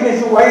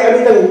ꯍꯣꯁꯇꯦꯜꯁꯤꯒꯤꯁꯨ ꯋꯥꯍꯩ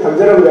ꯑꯅꯤꯇꯪ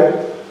ꯊꯝꯖꯔꯝꯕ ꯌꯥꯏ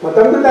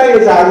ꯃꯇꯝꯗꯨꯗ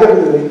ꯑꯩꯅ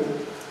ꯍꯥꯏꯖꯕꯗꯨꯅꯤ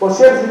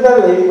ꯍꯣꯁꯇꯦꯜꯁꯤꯗ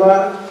ꯂꯩꯔꯤꯕ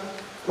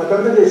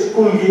ꯃꯇꯝꯗꯨꯗ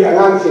ꯁ꯭ꯀꯨꯜꯒꯤ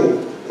ꯑꯉꯥꯡꯁꯤꯡ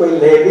ꯑꯩꯈꯣꯏ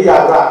ꯂꯩꯕ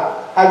ꯌꯥꯕ꯭ꯔꯥ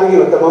ꯍꯥꯏꯕꯒꯤ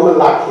ꯃꯇꯝ ꯑꯃ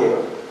ꯂꯥꯛꯈꯤꯑꯕ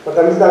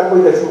ꯃꯇꯝꯁꯤꯗ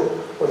ꯑꯩꯈꯣꯏꯗꯁꯨ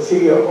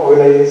ꯁꯤꯒꯤ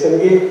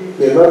ꯑꯣꯔꯒꯅꯥꯏꯖꯦꯁꯟꯒꯤ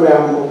ꯃꯦꯝꯕꯔ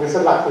ꯃꯌꯥꯝ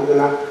ꯑꯣꯐꯤꯁꯔ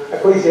ꯂꯥꯛꯈꯤꯗꯨꯅ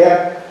ꯑꯩꯈꯣꯏꯁꯦ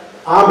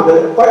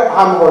ꯑꯍꯥꯟꯕꯗ ꯈ꯭ꯋꯥꯏ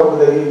ꯑꯍꯥꯟꯕ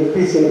ꯍꯧꯔꯛꯄꯗꯗꯤ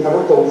ꯅꯨꯄꯤꯁꯤꯡ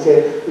ꯊꯕꯛ ꯇꯧꯕꯁꯦ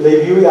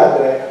ꯂꯩꯕꯤꯌꯨ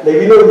ꯌꯥꯗ꯭ꯔꯦ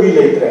ꯂꯩꯕꯤꯅꯕ ꯃꯤ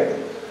ꯂꯩꯇ꯭ꯔꯦ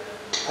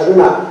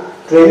ꯑꯗꯨꯅ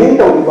ꯇ꯭ꯔꯦꯅꯤꯡ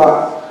ꯇꯧꯔꯤꯕ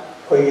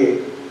ꯑꯩꯈꯣꯏꯒꯤ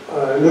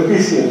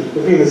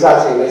ꯅꯨꯄꯤ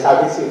ꯃꯆꯥꯁꯤꯡ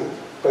ꯂꯩꯁꯥꯕꯤꯁꯤꯡ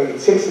ꯑꯩꯈꯣꯏꯒꯤ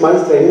 6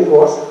 months training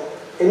course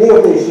any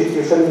of the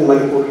institution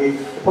ꯃꯅꯤꯄꯨꯔꯒꯤ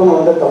ꯃꯐꯝ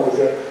ꯑꯃꯗ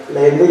ꯇꯧꯕꯁꯦ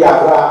ꯂꯩꯍꯟꯕ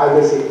ꯌꯥꯕ꯭ꯔꯥ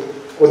ꯍꯥꯏꯕꯁꯤ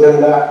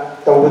ꯈꯨꯗꯝꯗ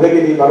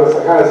ꯇꯧꯕꯗꯒꯤꯗꯤ ꯚꯥꯔꯠ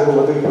ꯁꯔꯀꯥꯔꯅꯁꯨ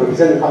ꯃꯗꯨꯒꯤ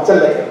ꯄ꯭ꯔꯣꯚꯤꯖꯟ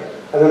ꯍꯥꯞꯆꯤꯜꯂꯛꯑꯦ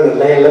ꯑꯗꯨꯅ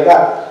ꯂꯩꯍꯜꯂꯒ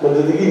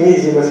ꯃꯗꯨꯗꯒꯤ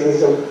ꯃꯤꯁꯤ ꯃꯁꯤꯡ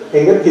ꯁꯨꯝ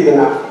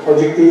ꯍꯦꯟꯒꯠꯈꯤꯗꯅ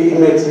ꯍꯧꯖꯤꯛꯇꯤ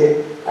ꯏꯃꯦꯖꯁꯤ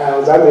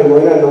ꯑꯣꯖꯥ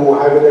ꯃꯦꯃꯣꯏꯅ ꯅꯣꯡꯃ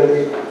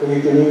ꯍꯥꯏꯕꯗꯗꯤ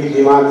ꯍꯧꯖꯤꯛꯇꯤ ꯃꯤꯒꯤ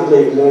ꯗꯤꯃꯥꯟꯁꯤ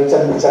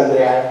ꯂꯩꯕꯅꯤꯅ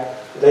ꯆꯟꯗ꯭ꯔꯦ ꯍꯥꯏ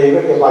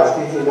ꯂꯩꯔꯤꯕ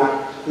ꯀꯦꯄꯥꯁꯤꯇꯤꯁꯤꯅ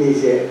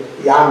ꯃꯤꯁꯦ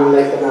ꯌꯥꯝꯅ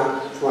ꯂꯩꯇꯅ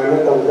ꯁꯨꯃꯥꯏꯅ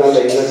ꯇꯧꯗꯅ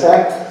ꯂꯩꯕꯁꯦ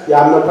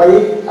ꯌꯥꯝꯅ ꯐꯩ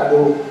ꯑꯗꯨ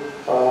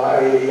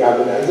ꯑꯩ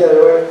ꯌꯥꯝꯅ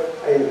ꯍꯥꯏꯖꯔꯣꯏ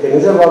ꯑꯩꯅ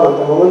ꯊꯦꯡꯅꯖꯕ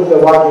ꯃꯇꯝ ꯑꯃꯗꯨꯗ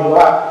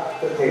ꯋꯥꯈꯤꯕ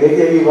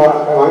ꯊꯦꯡꯅꯖꯈꯤꯕ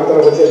ꯀꯃꯥꯏꯅ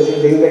ꯇꯧꯔꯒ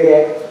ꯆꯦꯟꯁꯤꯟꯗꯒꯦ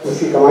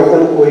ꯃꯁꯤ ꯀꯃꯥꯏꯅ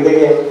ꯇꯧꯅ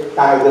ꯑꯣꯏꯗꯒꯦ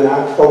ꯍꯥꯏꯗꯅ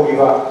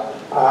ꯇꯧꯈꯤꯕ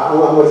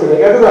ꯑꯃꯁꯨ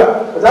ꯂꯩ ꯑꯗꯨꯒ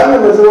ꯑꯣꯖꯥ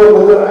ꯃꯦꯝꯕꯔꯁꯨ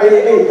ꯃꯗꯨ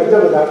ꯑꯩꯅ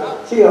ꯈꯟꯖꯕꯗ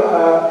ꯁꯤ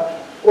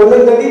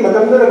ꯀꯣꯟꯅꯗꯒꯤ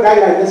ꯃꯇꯝꯗꯨꯗ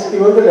ꯒꯥꯏꯗꯂꯥꯏꯟꯗ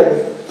ꯁ꯭ꯀꯤꯝ ꯑꯃꯗ ꯂꯩ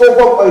ꯇꯣꯞ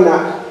ꯑꯞ ꯑꯣꯏꯅ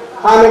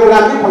ꯍꯥꯟꯅ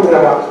ꯒ꯭ꯔꯥꯟꯇꯤ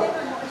ꯐꯪꯗ꯭ꯔꯕ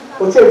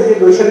ꯍꯣꯁꯇꯦꯜꯁꯤ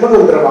ꯂꯣꯏꯁꯤꯟꯕ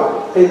ꯉꯝꯗ꯭ꯔꯕ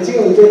ꯐꯦꯟꯁꯤꯡ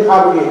ꯅꯨꯡꯁꯤꯡ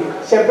ꯊꯥꯕꯒꯤ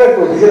ꯁꯦꯄꯔꯦꯠ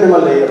ꯄ꯭ꯔꯣꯚꯤꯖꯟ ꯑꯃ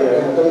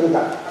ꯂꯩꯔꯝꯃꯦꯕ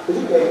ꯃꯇꯝꯗꯨꯗ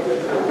ꯍꯧꯖꯤꯛ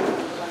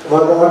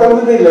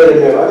ꯃꯇꯝꯗꯨꯗꯤ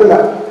ꯂꯩꯔꯝꯃꯦꯕ ꯑꯗꯨꯅ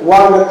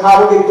ꯋꯥꯡꯅ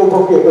ꯊꯥꯕꯒꯤ ꯇꯣꯞ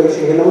ꯑꯞꯀꯤ ꯑꯩꯈꯣꯏ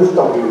ꯁꯦꯟꯐꯝ ꯑꯃꯁꯨ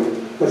ꯇꯧꯈꯤꯕꯅꯤ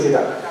ꯃꯁꯤꯗ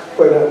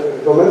ꯑꯩꯈꯣꯏꯅ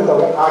ꯒꯣꯔꯃꯦꯟ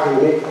ꯇꯧꯔꯒ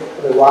ꯊꯥꯈꯤꯕꯅꯤ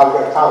ꯑꯗꯨ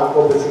ꯋꯥꯡꯅ ꯊꯥꯕ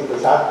ꯈꯣꯠꯄꯁꯤ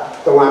ꯄꯩꯁꯥ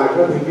ꯇꯣꯉꯥꯟꯅ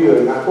ꯈꯔ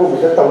ꯄꯤꯕꯤꯌꯣꯅ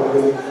ꯑꯀꯣꯟꯕꯗ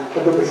ꯇꯧꯈꯤꯕꯅꯤ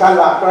ꯑꯗꯨ ꯄꯩꯁꯥ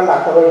ꯂꯥꯛꯄ꯭ꯔꯥ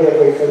ꯂꯥꯛꯇꯕ꯭ꯔꯗꯤ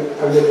ꯑꯩꯈꯣꯏ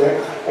ꯈꯪꯖꯗ꯭ꯔꯦ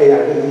ꯑꯩꯅ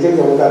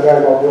ꯅꯤꯡꯁꯤꯡꯖꯕꯗ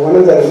ꯑꯗꯨꯃꯥꯏꯅ ꯐꯥꯎꯕ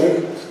ꯍꯣꯠꯅꯖꯔꯝꯃꯤ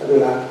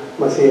ꯑꯗꯨꯅ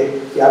ꯃꯁꯤ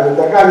ꯌꯥꯝꯅ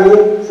ꯗꯔꯀꯥꯔꯅꯤ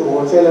ꯁꯨꯝ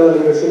ꯍꯣꯁꯇꯦꯜ ꯑꯃ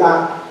ꯂꯩꯕꯁꯤꯅ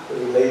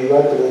ꯂꯩꯔꯤꯕ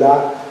ꯇꯨꯡꯗ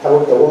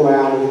ꯊꯕꯛ ꯇꯧꯕ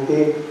ꯃꯌꯥꯝ ꯍꯧꯖꯤꯛꯇꯤ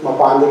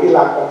ꯃꯄꯥꯟꯗꯒꯤ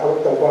ꯂꯥꯛꯄ ꯊꯕꯛ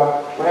ꯇꯧꯕ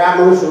ꯃꯌꯥꯝ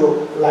ꯑꯃꯁꯨ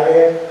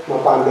ꯂꯥꯛꯑꯦ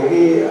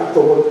ꯃꯄꯥꯟꯗꯒꯤ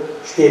ꯑꯇꯣꯞꯄ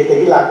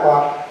ꯁ꯭ꯇꯦꯠꯇꯒꯤ ꯂꯥꯛꯄ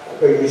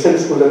ꯑꯩꯈꯣꯏ ꯃꯤꯁꯟ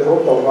ꯁ꯭ꯀꯨꯜꯗ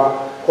ꯊꯕꯛ ꯇꯧꯕ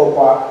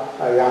ꯈꯣꯠꯄ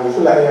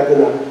ꯌꯥꯝꯅꯁꯨ ꯂꯥꯛꯑꯦ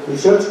ꯑꯗꯨꯅ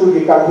ꯃꯤꯁꯟ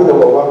ꯁ꯭ꯀꯨꯜꯒꯤ ꯀꯥꯡꯕꯨꯅ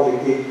ꯐꯥꯎꯕ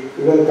ꯍꯧꯖꯤꯛꯇꯤ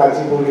ꯏꯚꯟ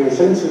ꯀꯥꯟꯆꯤꯄꯨꯔꯒꯤ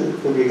ꯃꯤꯁꯟ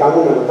ꯁ꯭ꯀꯨꯜꯒꯤ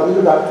ꯀꯥꯡꯕꯨꯅ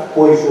ꯃꯇꯝꯗꯨꯗ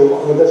ꯃꯣꯏꯁꯨ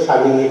ꯑꯃꯗ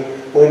ꯁꯥꯅꯤꯡꯉꯤ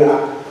ꯃꯣꯏꯅ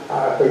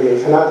ꯑꯩꯈꯣꯏꯒꯤ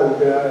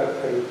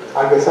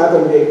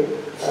ꯁꯅꯥꯇꯣꯝꯕꯤ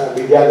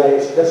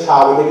ꯕꯤꯗ꯭ꯌꯥꯂꯌꯁꯤꯗ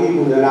ꯁꯥꯕꯗꯒꯤ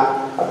ꯎꯗꯅ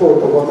ꯑꯇꯣꯞ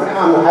ꯑꯇꯣꯞꯄ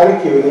ꯃꯌꯥꯝꯅ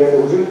ꯍꯥꯏꯔꯛꯈꯤꯕꯅꯤ ꯑꯗꯣ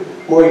ꯍꯧꯖꯤꯛ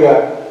ꯃꯣꯏꯒ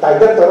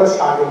ꯇꯥꯏꯇꯜ ꯇꯧꯔꯒ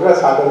ꯁꯥꯈꯤꯕ꯭ꯔꯥ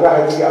ꯁꯥꯗꯕ꯭ꯔꯥ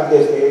ꯍꯥꯏꯕꯒꯤ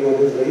ꯑꯞꯗꯦꯠꯇꯤ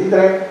ꯑꯩꯉꯣꯟꯗꯁꯨ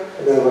ꯂꯩꯇ꯭ꯔꯦ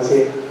ꯑꯗꯨꯅ ꯃꯁꯤ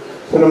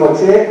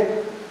ꯄꯨꯝꯅꯃꯛꯁꯦ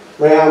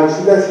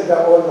ꯃꯌꯥꯝꯁꯤꯗ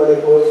all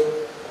Manipur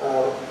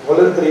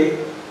ꯚꯣꯂꯟꯇꯔꯤ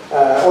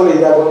all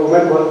India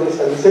women ꯚꯣꯂꯟꯇꯔꯤ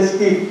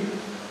ꯁꯔꯚꯤꯁꯦꯁꯀꯤ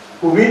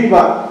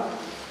ꯄꯨꯕꯤꯔꯤꯕ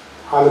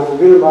ꯍꯥꯟꯅ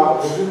ꯄꯨꯕꯤꯔꯤꯕ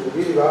ꯍꯧꯖꯤꯛꯁꯨ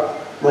ꯄꯨꯕꯤꯔꯤꯕ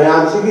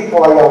ꯃꯌꯥꯝꯁꯤꯒꯤ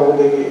ꯊꯋꯥꯏ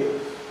ꯌꯥꯎꯕꯗꯒꯤ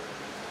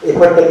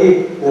ꯑꯦꯐꯔꯠꯇꯒꯤ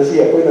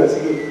ꯉꯁꯤ ꯑꯩꯈꯣꯏꯅ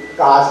ꯁꯤꯒꯤ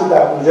ꯀꯥꯁꯤꯗ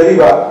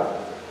ꯎꯖꯔꯤꯕ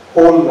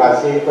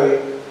ꯍꯣꯜꯒꯥꯁꯤ ꯑꯩꯈꯣꯏ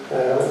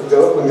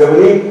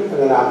ꯎꯖꯕꯅꯤ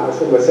ꯑꯗꯨꯅ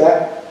ꯃꯁꯨꯝꯕꯁꯦ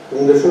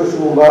ꯇꯨꯡꯗꯁꯨ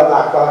ꯁꯤꯒꯨꯝꯕ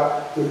ꯂꯥꯛꯄ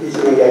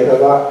ꯅꯨꯄꯤꯁꯤꯡ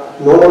ꯌꯥꯏꯐꯕ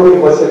ꯅꯣꯠ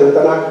ꯑꯣꯟꯂꯤ ꯍꯣꯁꯇꯦꯜ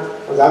ꯅꯠꯇꯅ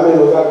ꯑꯣꯖꯥ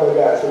ꯃꯦꯝꯕꯔꯒ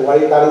ꯑꯩꯈꯣꯏꯒ ꯁꯨꯝ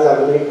ꯋꯥꯔꯤ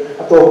ꯇꯥꯟꯅꯖꯕꯅꯤ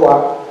ꯑꯇꯣꯞꯄ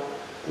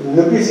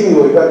ꯅꯨꯄꯤꯁꯤꯡꯒꯤ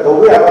ꯑꯣꯏꯕ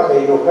ꯇꯧꯕ ꯌꯥꯕ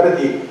ꯀꯩꯅꯣ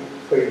ꯈꯔꯗꯤ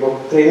ꯑꯩꯈꯣꯏ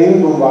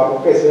ꯇ꯭ꯔꯦꯅꯤꯡꯒꯨꯝꯕ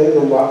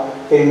ꯚꯣꯀꯦꯁꯅꯦꯜꯒꯨꯝꯕ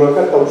ꯀꯩꯒꯨꯝꯕ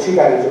ꯈꯔ ꯇꯧꯁꯤ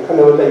ꯀꯥꯏꯅꯁꯨ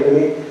ꯈꯟꯅꯕ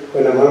ꯂꯩꯕꯅꯤ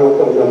ꯑꯩꯈꯣꯏꯅ ꯃꯔꯛ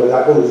ꯃꯔꯛꯇ ꯎꯅꯕꯗ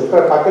ꯑꯗꯨꯝꯕꯁꯨ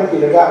ꯈꯔ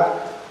ꯄꯥꯏꯈꯠꯄꯤꯔꯒ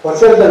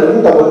ꯍꯣꯁꯇꯦꯜꯗ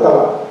ꯑꯗꯨꯝ ꯇꯧꯕ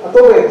ꯅꯠꯇꯕ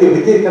ꯑꯇꯣꯞꯄ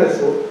ꯑꯦꯛꯇꯤꯚꯤꯇꯤ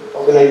ꯈꯔꯁꯨ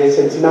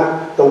ꯑꯣꯔꯒꯅꯥꯏꯖꯦꯁꯟꯁꯤꯅ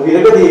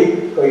ꯇꯧꯕꯤꯔꯒꯗꯤ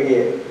ꯑꯩꯈꯣꯏꯒꯤ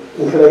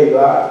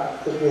ꯏꯟꯈꯠꯂꯛꯏꯕ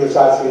ꯅꯨꯄꯤ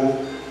ꯃꯆꯥꯁꯤꯡ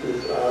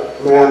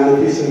ꯃꯌꯥꯝ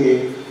ꯅꯨꯄꯤꯁꯤꯡꯒꯤ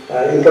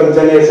ꯏꯟꯀꯝ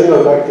ꯖꯦꯅꯦꯔꯦꯁꯟ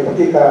ꯑꯣꯏꯕ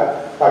ꯑꯦꯛꯇꯤꯚꯤꯇꯤ ꯈꯔ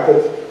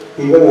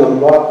pibang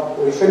ngamba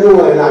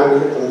oisanu ay namin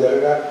sa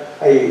tumjaraga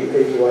ay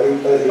kiwai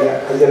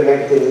hajarga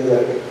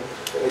kitinjarga.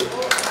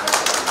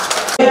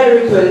 May I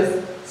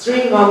request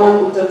Sri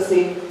Mahmood Uttam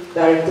Singh,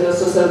 Director,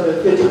 Social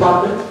Welfare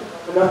Department,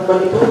 North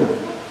Manipur,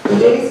 to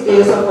take his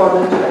place of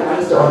honor to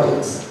address the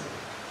audience.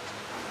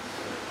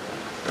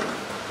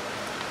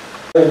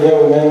 India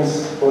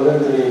Women's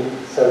Voluntary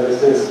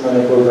Services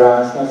Manipur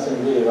Branch na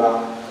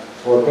Simbiwa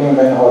Working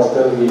Women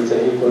Hostel di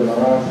Chahi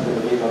Kunmanga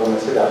Jubilee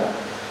Pharmacy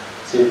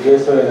Chief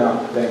Guest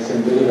na Leng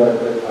Simbiwa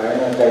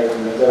Ayana Kai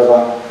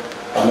Kunmanga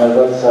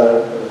Honorable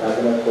Sir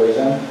Cabinet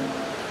Question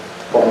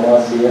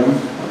former CM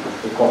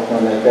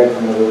Ikokma Naikai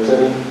Kunmanga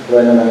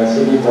Wana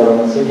Nangasidi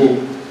Pharmacy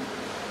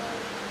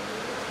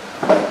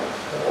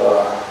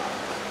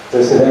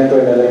President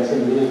Leng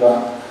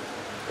Simbiwa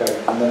Kai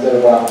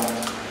Kunmanga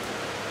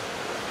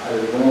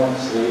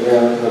Sri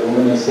L.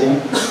 Ragumani Singh,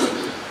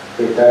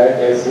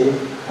 retired AC,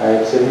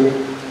 IHCD,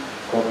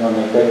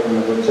 Kokmanaikai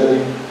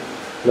Kumaguchari,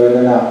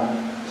 Loinana,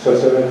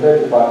 Social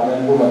Welfare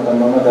Department,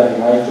 Bumatamamada,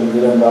 Himai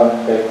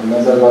Chumbilamba, Kai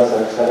Kumazalva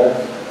Sarsara,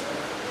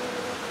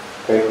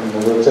 Kai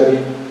Kumaguchari,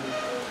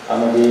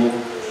 Amadi,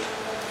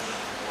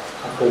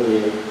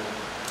 Akodi,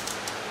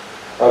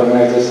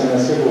 Organization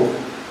Asibu,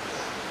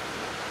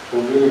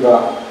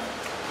 Ubiliba,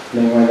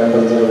 Nimana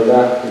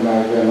Panjavada,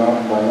 Himai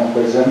Bema, Bano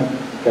Question,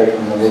 Kai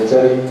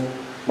Kumaguchari,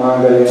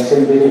 Mangal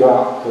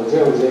Simbiliba, Hoje,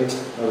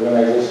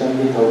 organization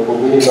di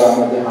Thaupubiliba,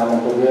 Mati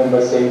Hana Pubiam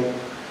Basing,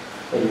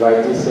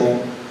 invite Sing,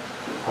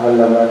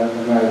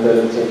 Halaman,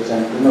 Mangal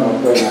Section,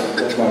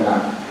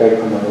 Kumana, Kai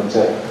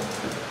Kumaguchari.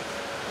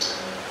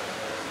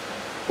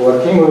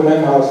 Working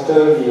Women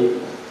Hostel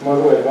di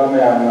Moru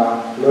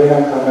Ebamayana,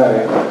 Loyan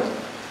Kamare,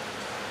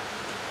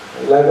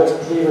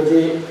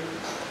 Lagati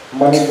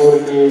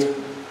Manipur di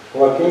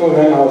Working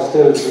Women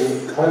Hostel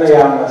di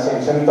Hanayana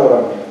Sanction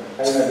Torami.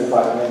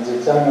 Department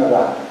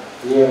Changnaga,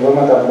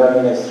 Yemata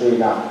Ministry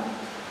now.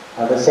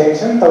 At the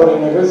sanction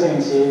Taurin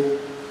Negotiation,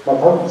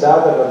 Mapam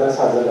Jada Bada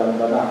Sazalam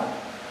Bana,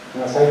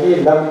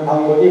 Nasaki Lam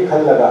Pangodi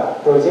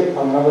Kalaga, Project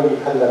Pangabodi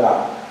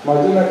Kalaga,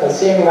 Maduna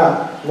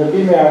Tasina,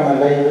 Nubimia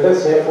and Lay,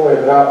 Safe for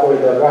a graph or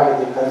the right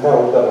Kanta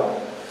Udava.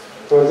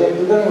 Project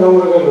Tudan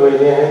Lower,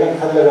 they had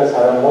Kalaga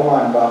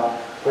Sarambamanba,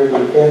 where the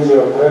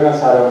NGO Karana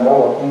Saramba,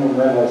 Working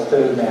Women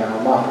Hostel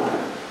Nehama,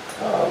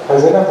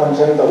 Fazana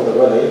function of the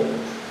valley.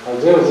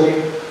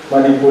 Hojik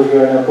Manipur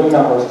na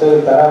punna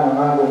hostel tara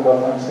mga gumba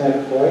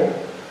functional koi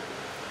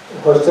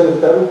hostel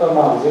taru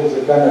kama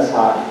hojik kana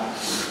sari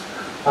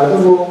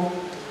adu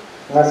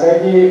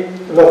ngasai di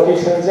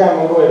location ja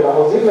maru eba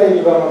hojik lai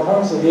iba matham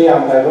sidi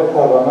am lai lo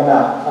khaba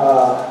mana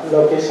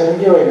location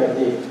gi oina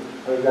di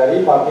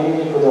gari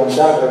parking ni khudong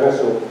ja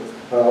gragasu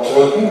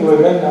working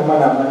women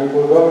amana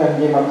Manipur government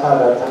ni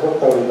makhada thakok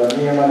tawriba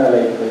ni amana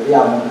lai di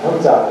am tham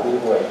ja di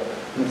hoi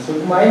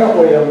sukmaina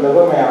oiram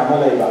laba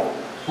mayama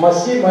laiba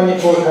Masi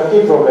Manipur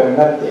khaki problem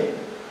natte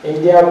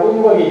India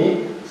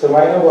pumbagi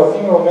sumaina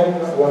working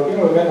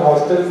women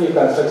hostel ki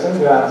construction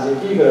grant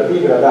ki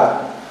grabi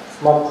grada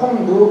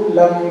mafam du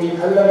lam gi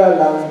khalaga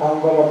lam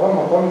phangba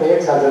mafam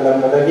de sajalam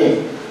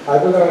nadagi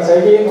adu nang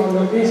sai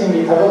nupi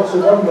singi thabak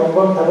subam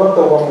nombam thabak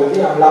tawam gadi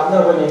am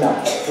lapna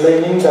banina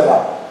learning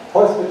daba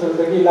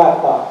hospital dagi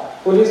lapa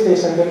police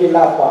station dagi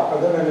lapa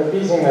adu nang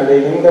nupi singa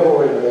learning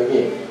daba oi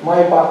dagi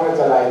mai pak na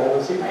chalai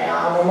da si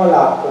mayam ma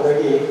lap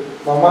dagi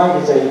Mamang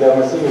ki chaida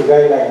masi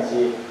guidelines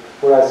si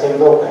pura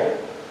sendok hai.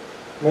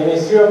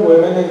 Ministry of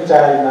Women and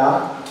Child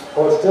na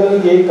hostel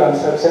ki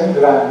construction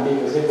grant di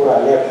masi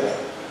pura left hai.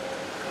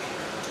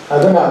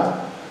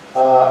 Aduna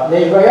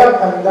nebaya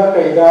khanda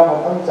kaida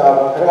mafam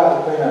chaba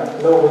khara apaina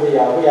lobudi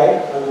yabu yai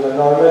aduna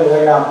normal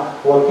hoina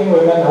working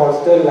women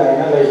hostel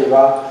laina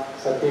leiba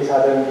sakti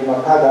sadan ki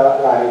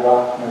makhada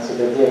laiba masi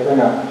dadi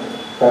apaina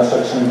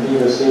construction di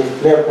masi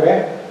left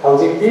hai.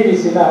 Hojik di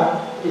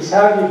sina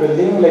isagi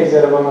building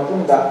leijarba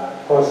matunda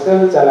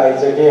hostel chalai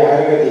jage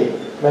hargadi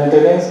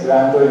maintenance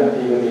grant oina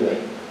pigadi lai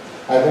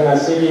aduna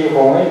sigi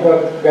hongai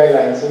ba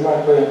guidelines ma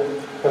koi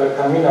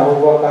khamina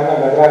huwa kana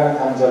gadra na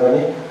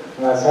thamjabani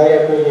na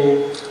sai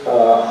apni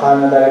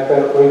han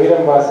director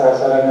oibiram ba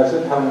sarana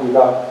su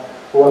thamliba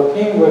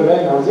working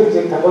women hojik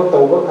jik thabak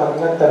tawba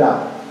khamna tana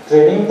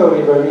training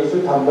tawriba mi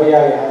su thamba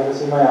yai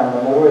haibasi ma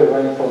yamna maroi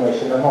ba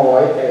information ma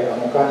wai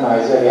amuka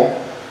naijage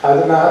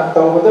aduna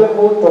tawbada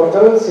ko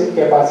total seat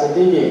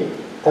capacity gi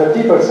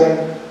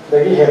 30%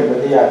 dagi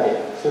hembadi yate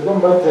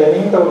sugumba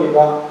training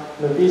tawriba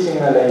nupi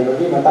singna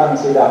laibagi matang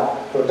sida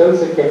total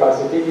seat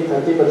capacity gi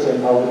 30%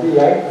 hawdi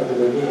yai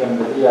adudagi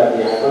hembadi yate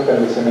haba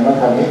condition ma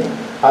thami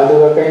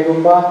aduga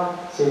kaigumba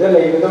sida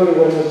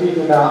laibadoriba nupi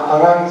duna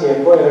angang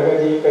chenbo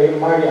eragadi kai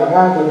mari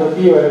angang du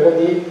nupi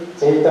eragadi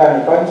chehita ni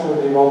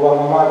panchu di boba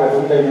mama ga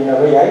dum laimina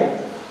ba yai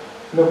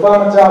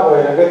nupa macha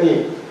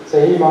eragadi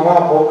sehi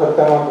mama pho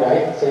khattama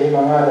yai sehi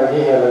mama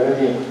dagi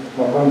helagadi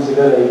mafam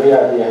sida laiba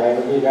yate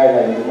haibagi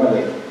guideline duma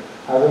lai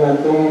aduna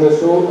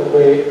tungdasu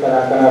akoi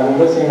kana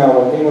gumba singna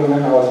working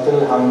women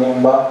hostel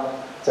hamningba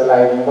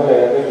chalai ningba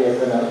leragadi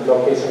apna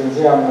location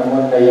ji amna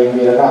mon layeng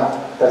biraga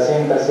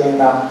taseng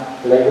na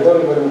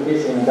लेगदोरिबा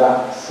नुपीसिंदा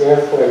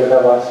safe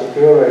होगदबा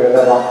secure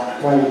होगदबा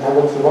मोई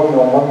थबक सुबम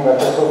नोमम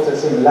गतसोक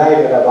चसिन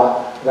लाइगदबा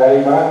गाड़ी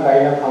मरंग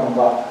गाइना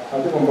फंबा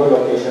अदुगुंबा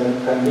location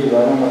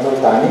खंदीबा मथौ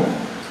तानी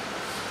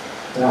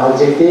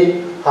हौजिकती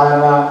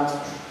हाना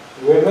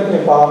women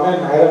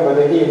empowerment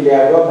हाइरबदगी India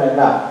government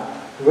ना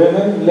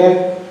women led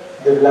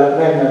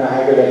development ना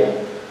हाइगले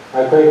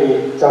अखोई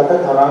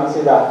चौखट थौरांग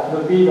सिदा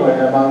नुपी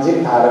नोयना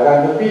मांजिन थारगा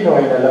नुपी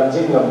नोयना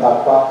लमजिंग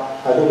लमतापा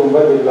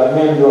अदुगुंबा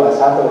development जो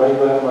आशा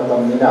तौरइबा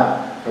मतमनिना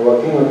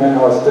working women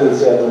hostel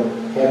से अदुम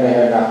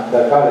हेना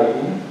दरकार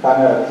लेकिन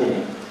काना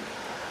रखिनी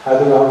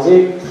अदुगा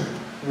हौजिक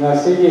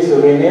नसिगी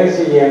सुवेनियर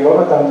से येंगो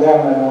मतमदा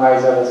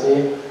नुवाइजबसी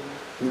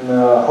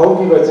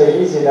हौगिबा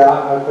चही सिदा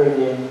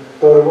अखोई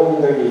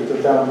तोरबोंदगी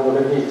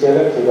चुचांबुदगी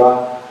चेलखिबा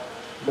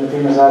नुपी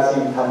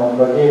मसासिंग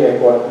थमंबगी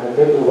रेकॉर्ड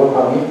हते उबा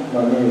फंगी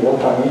ममी उबा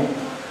फंगी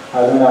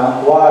अदुना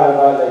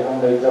वारबा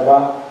लेखम लेजबा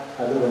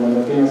अदुगा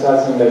नुपी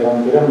मसासिंग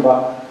लेखम बिरंबा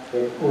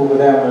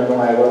उबदा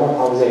नुवाइबा म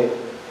फाउजे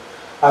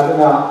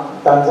अदुना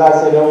तंजा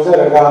से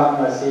लौजरगा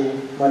मसी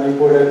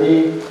मणिपुरदी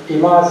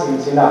इमा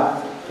सिंसिना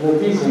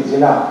नुपी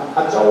सिंसिना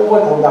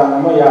अचौबा थौदान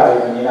अमा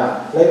यारिबनिना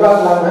लेबा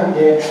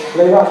लांहनगे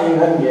लेबा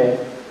इंहनगे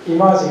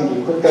इमा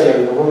सिंगी खुत्ता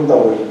लेबगुम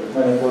तौई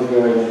मणिपुर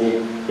की वैनदी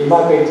इमा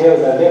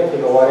कैथेल दा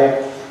लेपखिबा वारे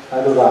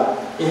अदुगा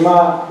इमा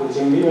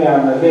कुचिंबी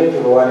मयामना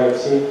लेपखिबा वारे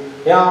सि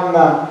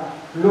यामना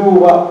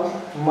लुबा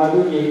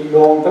मदुगी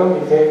लॉन्ग टर्म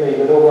इफेक्ट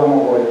लेगदोबा म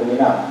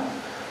ओइबनिना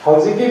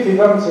हौजिकी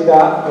फिल्म सिदा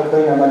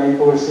अखोइना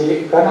मणिपुर सि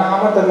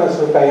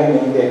कनामतनसु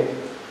कायहनिंदे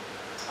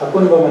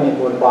अपुनबा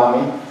मणिपुर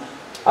पामी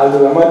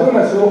अदुगा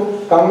मदुनसु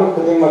कांगलुप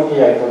खुदिंगमकी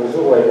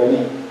याइथबसु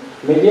ओइबनी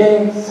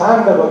मिडियन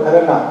सांदबा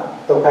खरना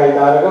तोखाई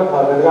तारगा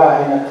फगदरा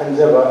हैना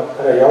खंजबा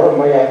खरा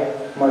यावरम याय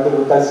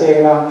मदुरु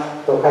तसेंगना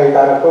तोखाई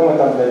तारकपा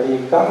मतमददी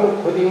कांगलुप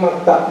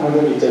खुदिंगमक्ता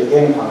मदुगी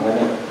चैथेंग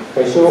फंगनी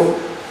कैसु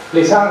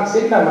लिसांग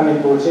सितना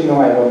मणिपुर सि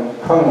नुवाइबम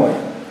फंगोय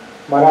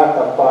मरा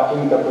तप्पा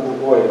इंग तपदु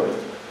ओइबोय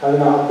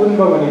अदुना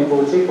अपुनबा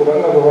मणिपुर सि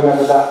पुरंगना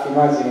होनबदा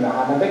इमाजिंगना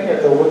हानदगी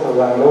अचौबा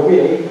थौदांग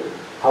लौबिरई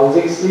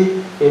हौजिकसि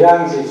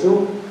इरांगसिसु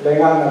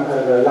लेंगांना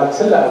खरगा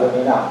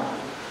लाक्सलाबनिना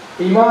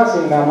इमा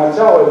सिंगना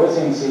मचा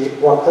ओइबसिंगसि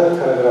वखल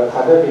खरगा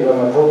थादबिबा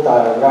मथौ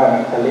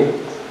तारब्राना खलि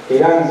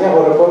इरांजे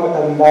होरपा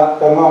मतमदा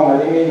तमाव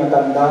मरिंगै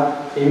मतमदा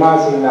इमा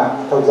सिंगना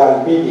थौजाल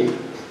पीदि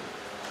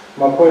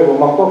मकोइबो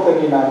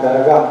मकोक्तगी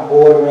नांदरगा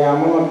बोर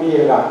मयाम अमा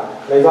पीरगा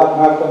लेबाक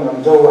नाक्तम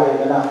नमजौ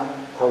हाइदना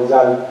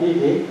थौजाल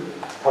पीदि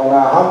थौना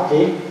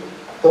हापकी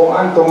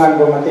तोंगान तोंगान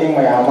बमतेंग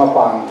मयाम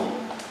पांगी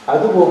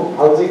अदुबु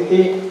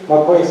हौजिकती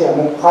मकोइसे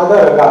अमुक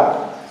फादरगा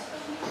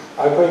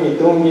अखोई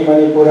तुंगी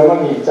मणिपुर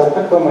अमगी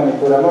चौखटपा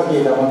मणिपुर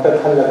अमगी दमकता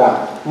खल्लगा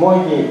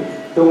मोइगी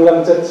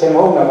तुंगलमचत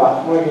सेमहौनबा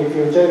मोइगी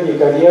फ्यूचर की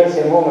करियर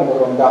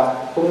सेमहौनबरोमदा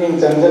पुंगिंग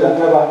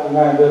चंजलकनबा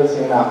इमाइबल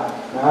सिंगना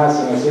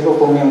नहासिंग असिबु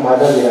पुंगिंग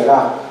फादरलिरगा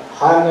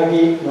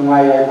हानगी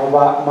नुंगाई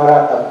याइफबा मरा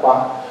तप्पा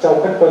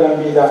चौखटपा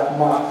लंबीदा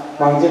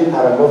मांजिन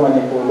थारबा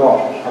मणिपुरदो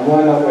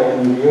अमुना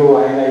ओइनबियु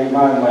हाइना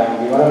इमान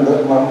मायंगी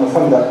मरमदा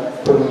मफमदा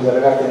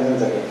पुरुंजरगा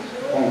तेंजनजगे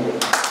thank you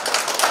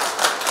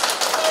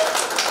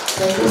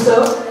Thank you,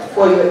 sir,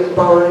 for your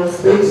empowering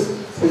speech,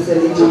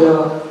 especially to the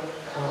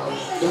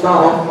Ima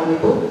of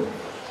Manipur.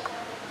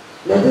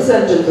 Ladies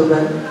and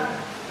gentlemen,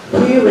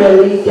 we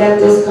rarely get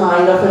this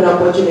kind of an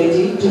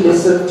opportunity to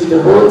listen to the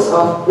words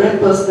of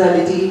great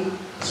personality,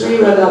 Sri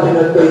Radha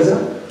Vinod Koisa.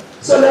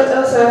 So let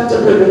us have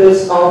the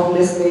privilege of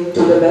listening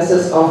to the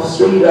message of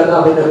Sri Radha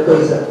Vinod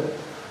Koisa.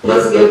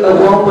 Please give a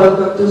warm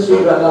welcome to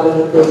Sri Radha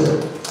Vinod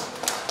Koisa.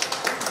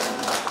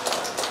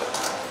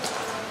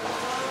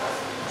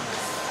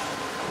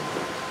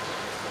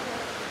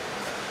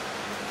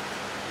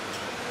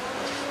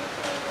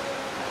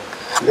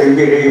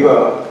 लेंबिरेबा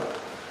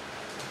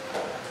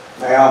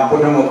मयाम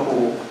पुनमकु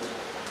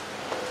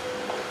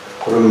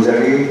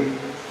खुरुमजरी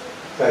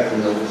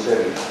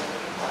काइथुनबुसरी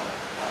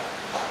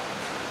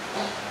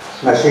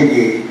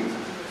नसिगी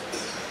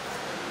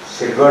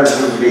silver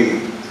jubilee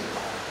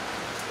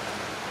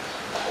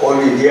all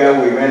India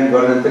women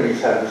voluntary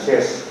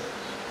services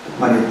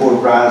Manipur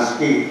branch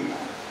की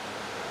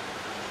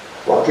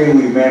working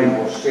women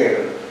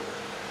hostel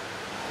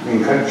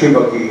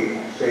निखटखिबगी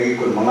सही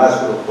कुनमंगा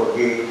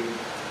सुरुपगी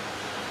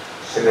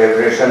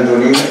celebration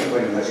duni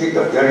when masi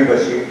tabjari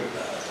basi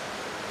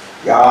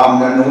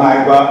yamna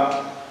nungaiba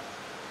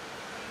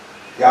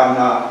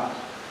yamna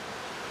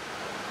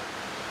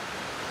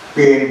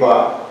penba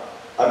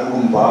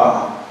adugumba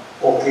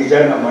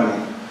occasion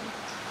amani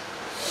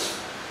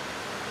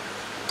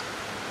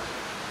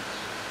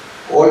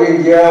All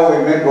India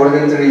Women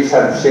Voluntary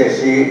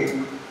Services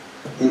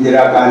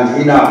Indira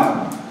Gandhi na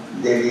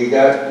Delhi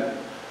da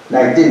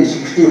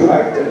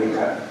 1965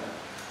 tarikan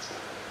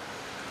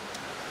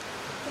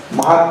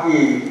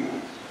महाकी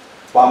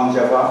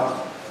पामजबा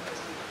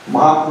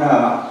महाकना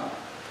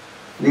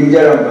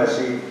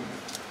निंजरंबसी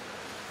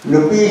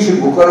नुपी से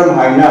buckram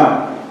हाइना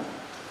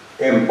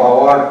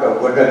empower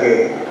तवदगे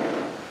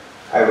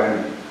हाइवन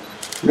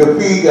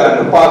नुपी का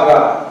नुपा का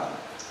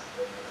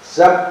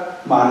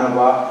सब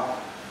मानवा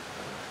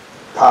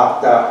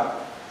थापता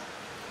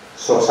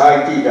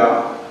society दा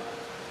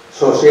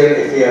social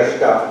affairs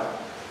ta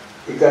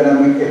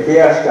economic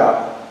affairs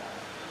ta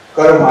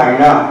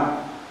karmaina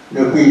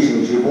nupi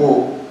sing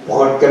sibu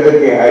bhot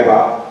kadage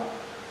haiba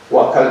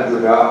wakal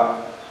dura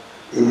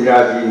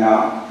Indira ji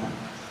na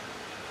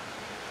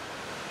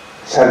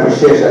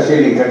services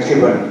asi lingkat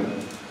siban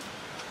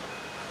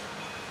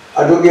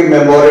adugi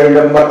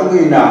memorandum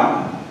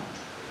matugina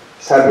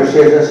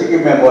services asi ki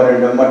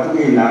memorandum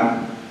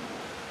matugina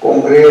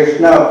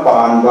Congress na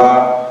panba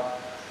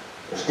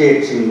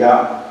state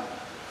singda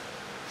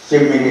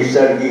chief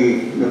minister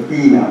ki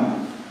nupina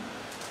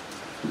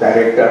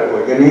director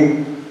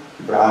ogani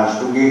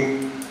branch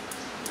tugi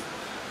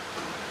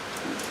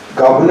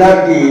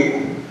governor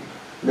ki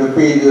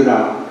nupi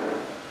duna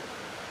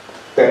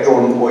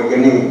patron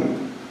ogani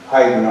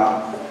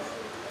haina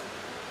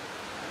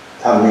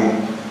thamne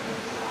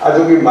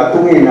adugi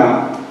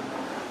matungina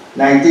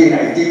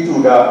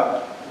 1992 da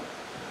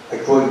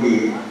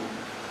akhoi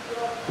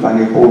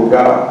Manipur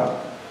da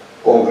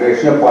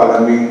Congress na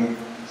Parliament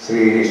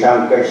Sri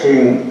Risang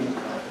Kaising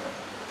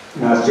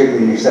na Chief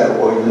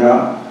Minister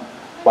oina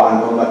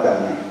panbo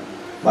matamne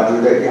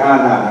maduda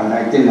ihana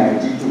na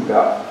 1992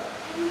 da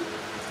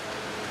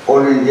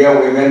All India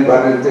Women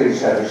Voluntary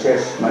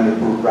Services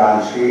Manipur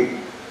branch ki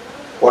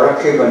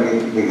orakhe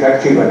bani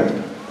likhathe bani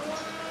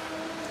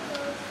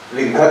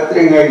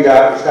likhatringai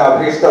da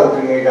establish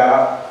tawtringai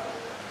da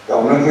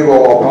tawnaki bo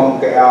wafam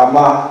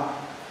kayama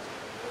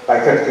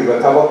paikhat ki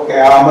bathabak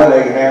kayama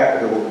lai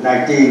hai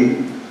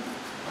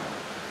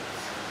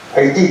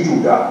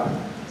 1982 da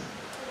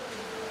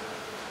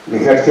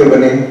likhathe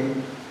bani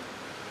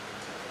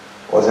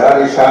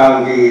ozari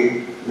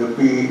sangi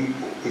nupi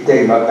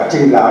itei ma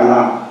kaching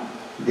lana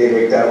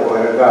director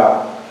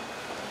oraga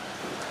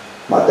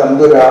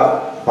matam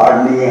dura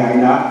parni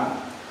haina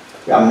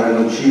yamna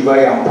nungsiba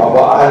yam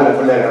phaba ahal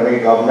la rame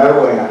governor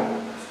oina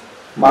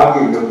magi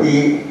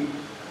nupi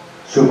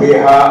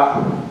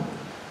subeha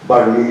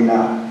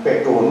barlina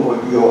petron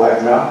odio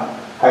haina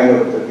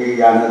haino tagi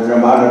yana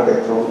dramana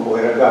petron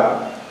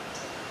oiraga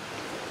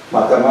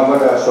matam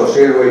amada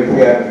social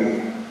welfare ki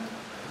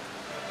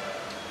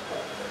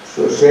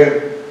social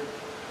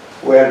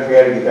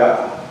welfare gida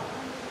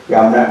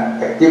yamna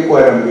active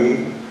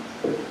oirambi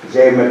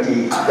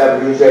Jaimati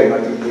W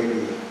Jaimati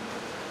Devi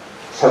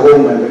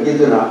Sagoman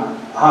Giduna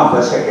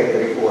Hamba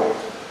Secretary Boy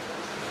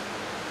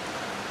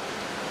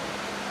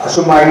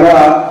Asumaina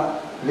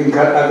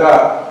Linkat Aga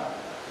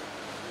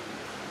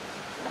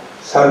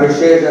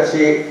Services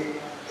Asi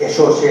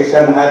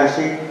Association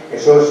Harasi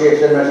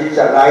Association Asi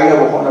Salaina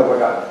Bokona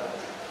Bada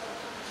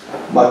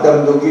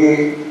Matam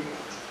Duki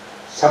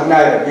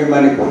Sangnai Rabi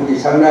Manipur Ki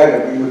Sangnai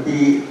Rabi Nupi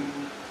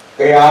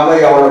Kayama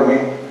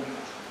Yaurame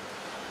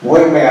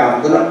Moy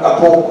mayam duna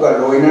athok ka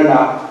loina na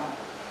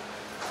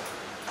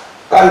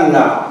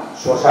kanna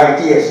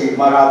society asi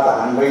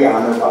marata hanba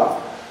yana ba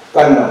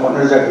kanna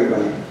hona jagi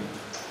bani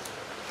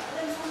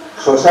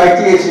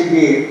society asi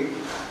ki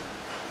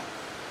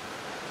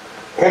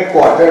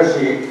headquarters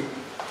si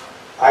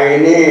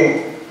aine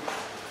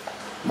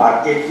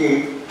market ki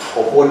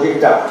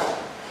opposite ta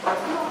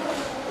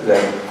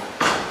lai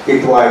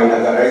kitwai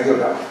nagarai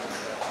jota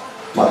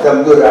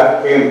matam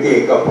dura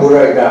MK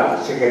Kapura ida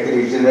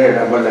secretary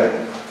general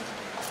amalai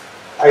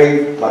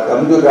ai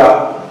matam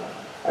dura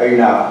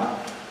aina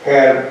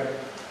health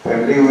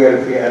family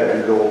welfare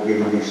and law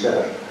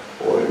minister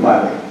or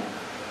mane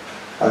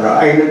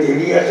ana aina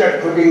dili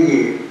asat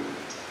kudingi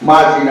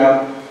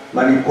majina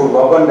Manipur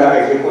babanda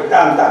ai ko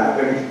tan tan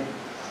kani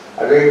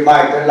are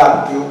mai ta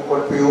lap tiu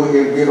ko piu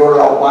ye biro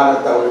law mana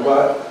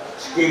tawba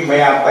scheme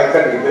maya pai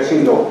ka ri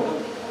besindo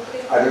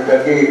adu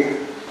dagi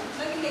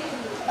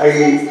ai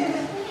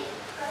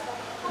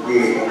di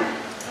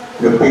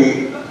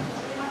Nupi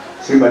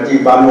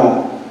Srimati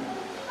Bano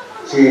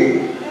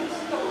si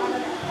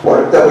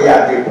Porta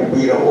Bayati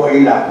Pupira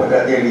Oila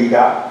pada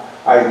Delida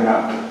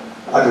Aina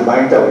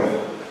Adumain Tawi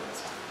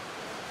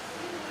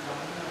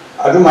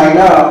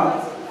Adumaina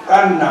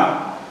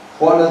Kanna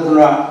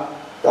Ponaduna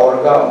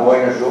Tawarga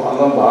Moina Su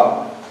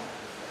Angamba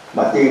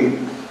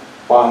Mating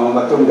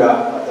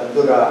Pamamatunda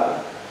Matandura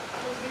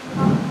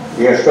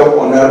Guest of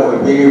Honor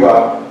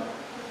Obiriwa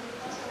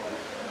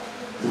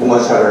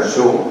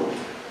Bumasarasu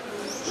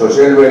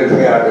social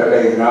welfare da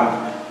leina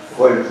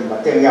koi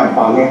mateng yam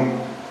pange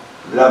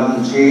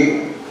lam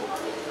si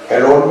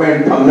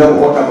allotment phangna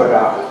phona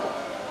bada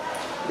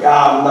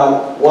yam na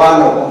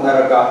wano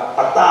naraga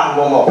atang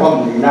bo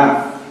mafam ni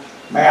na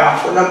maya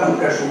puna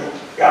bangkasu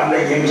yam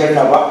le yimsen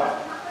na ba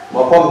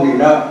mafam ni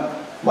na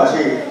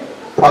masi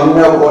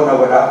phangna phona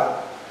bada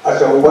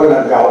asau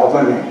bana jaw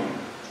amane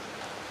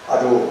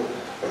adu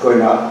koi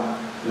na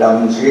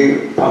lam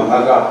si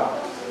phangaga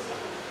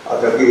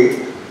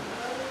adagi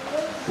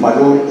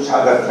madu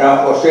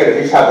sagatna hostel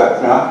di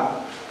sagatna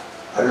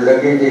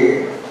adagi di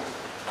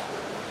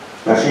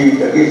nasi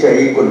dagi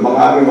sahi kun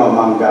mangagi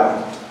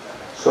mamangda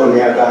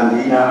Sonia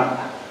Gandhi na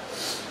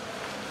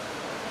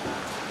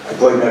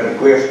koi na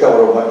request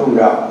tawro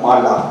matunda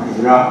mala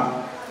pizna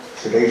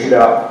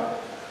sila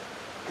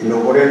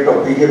inaugurate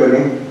topic ke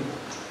bani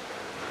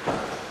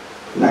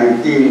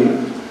 19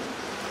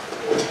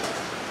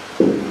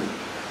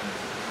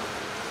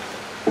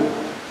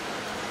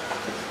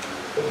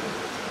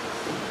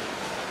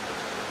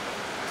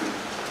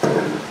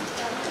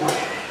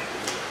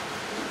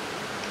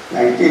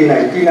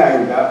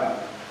 1999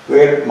 da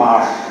 12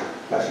 March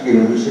lagi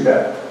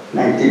Indonesia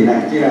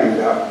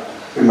 1999 da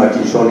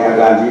Srimati Sonia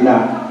Gandhi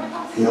na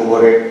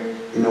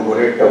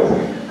inaugurate tau.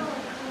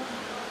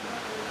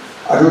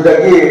 Adu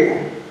dagi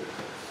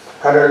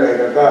kada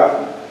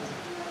laga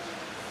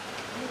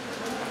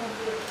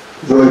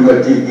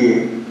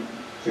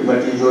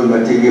Srimati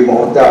Joymati ki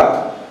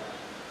mohta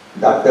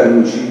Dr.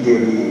 Nungsi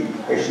Devi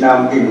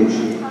Islam ki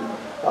Nungsi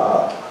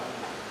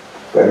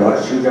Kanwar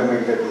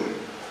Sinjamai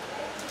tadi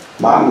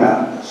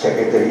Magna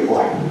Secretary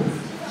Wai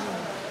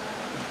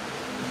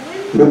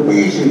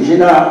Nupi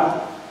Singsina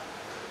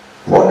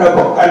Hona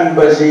Bakan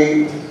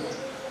Basi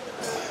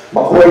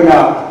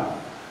Makoina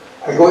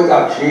Agoi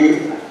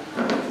Kaksi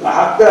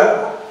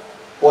Mahakta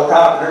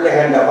Kota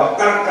Perlehen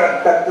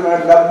Bakar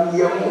Takna Lam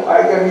Yamu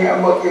Aigani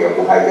Amaki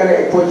Amu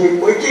Haigani Poji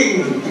Poji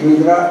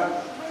Tingra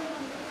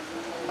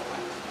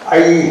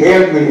I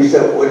Health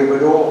Minister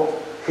Oribado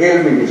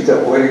Health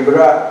Minister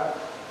Oribara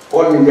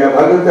All India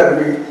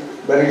Voluntary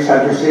Very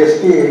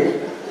Services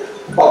ki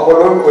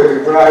Pakolon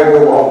Oribara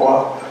Ido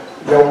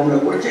Jauh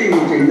Poji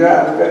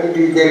Tingra Kani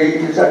di Delhi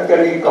Tisat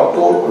Kani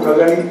Kapur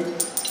Unagani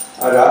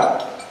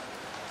Ada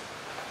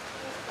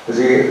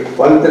Jadi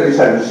Voluntary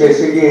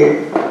Services ki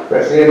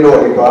President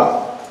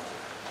Oriba,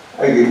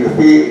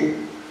 IDP,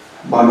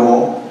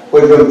 Mano,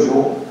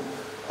 Pojamju,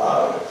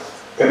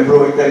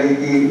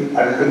 embroidery,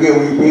 and the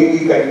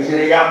weaving,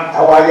 Kayam,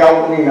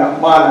 Tawayao, Nina,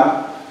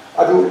 Mana,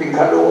 Adu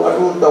Tikalo,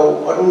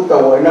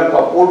 Aduta, and a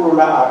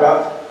Kapuruna,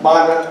 Ada,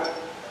 Mana,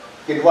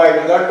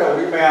 Kidwai, the Gata,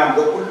 Rimam,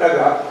 the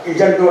Putaga,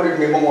 Ijantori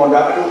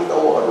Mimonda,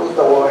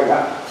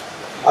 Aduta,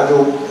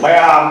 Adu,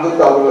 Mayam, the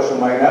Tawla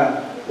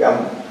Sumaina,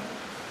 Yam,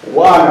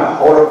 Wana,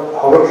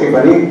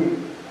 Horokibani,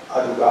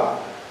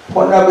 Aduga.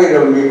 Hona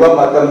biram biba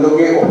matam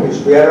dogi office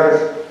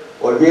bearers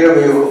or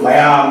biram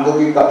mayam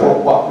dogi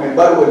katokpa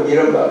member or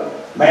biram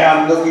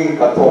mayam dogi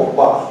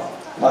katokpa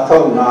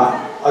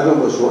mathauna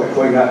adugusu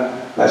ekoina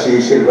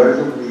nasi silver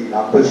jubilee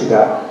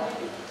napasida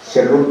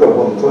serut to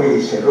bomthoi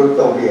serut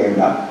to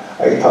biena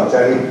ai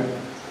thamchari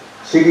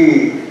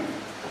sigi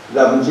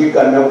lamji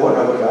kanna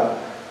khona bada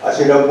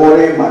asida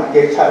bore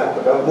market char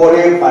bada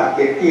bore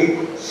market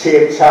ki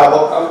set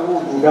chaba kalu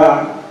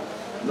duna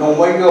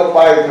nomai go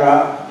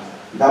paidra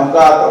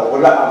Damka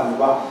wala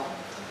amba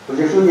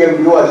position yang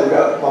dua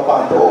sudah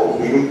papanto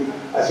ini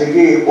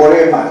asigi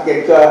boleh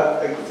market ka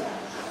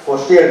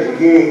hostel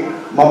sigi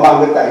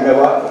mamang kita ini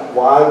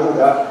wal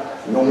sudah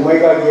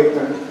nungmai ka dia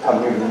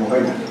tamil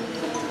nungmai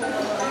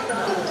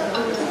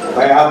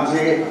mayam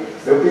si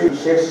lebih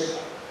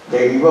khusus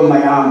dari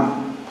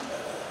mayam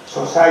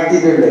society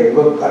dari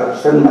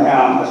corruption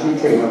mayam masih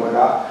kena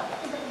pada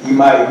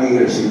ima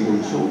immigration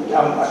isu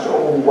yang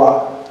masuk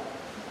ubah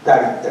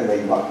dari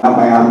terlibat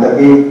mayam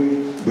tadi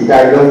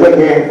Bidai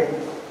lojake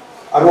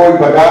aroi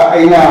bada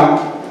aina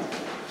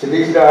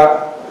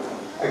sedisda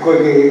akoi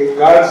ke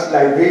girls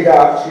library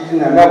da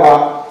season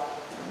naba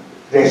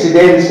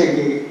residence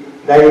ki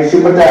dai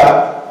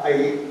sumata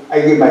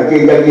ai mai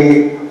ke dagi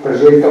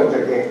present of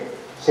the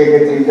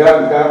secretary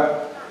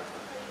da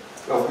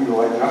lobi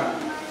loina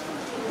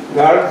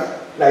girls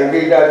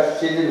library da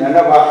season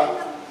naba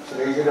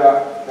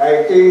sedisda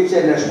writing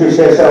and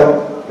species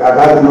of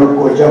Radha Vinod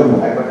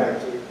Kocham ai bada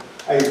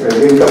ai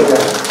present of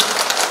the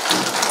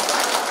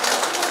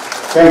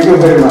Thank you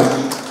very much.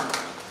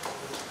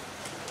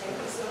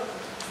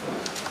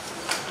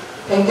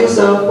 Thank you,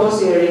 sir, for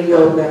sharing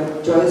your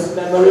joyous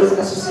memories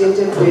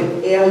associated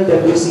with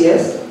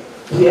AIWCS,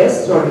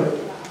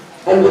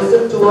 and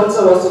wisdom towards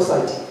our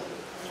society.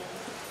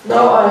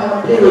 Now I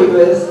humbly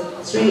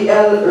request Sri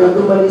L.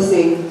 Raghumani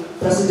Singh,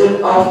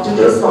 President of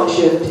today's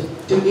function,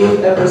 to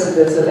give a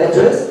presidential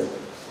address.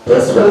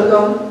 Please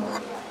welcome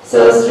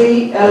Sir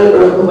Sri L.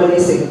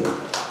 Raghumani Singh.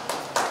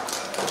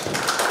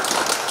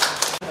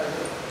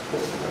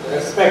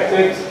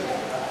 Respected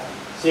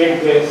chief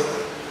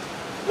guests,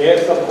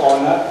 guests of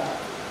honor,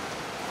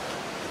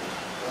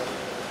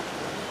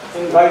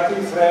 invited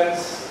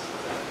friends,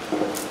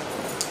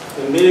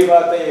 hindi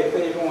ba tayo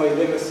kung ay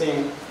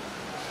dinasing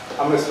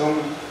amasong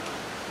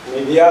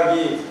media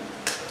gi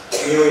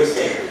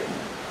music.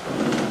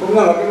 Kung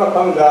nga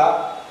magpapangga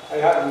ay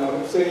halang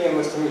marusiri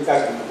amasong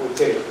itagin po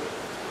chiri.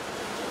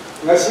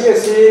 Ngasi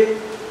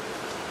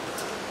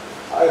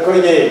ay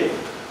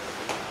koye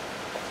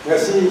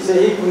Ngasi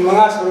sahi kung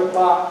mga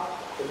surupa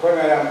ikoy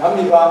mayang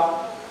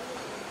hamiba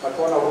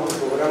matona hu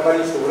sura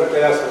mari sura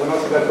kaya suno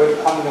sila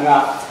koy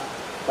hamna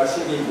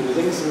masigi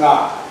building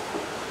singa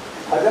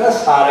hajana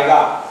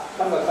sarega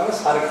tama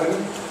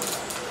sarekani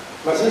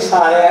masi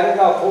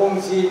sarega home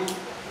si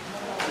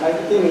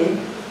 19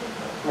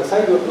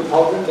 masai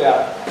 2000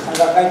 kaya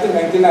hanggang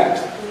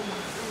 1999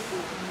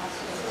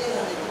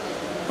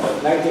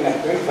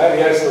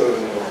 25 years old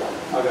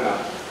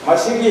adana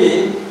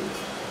masigi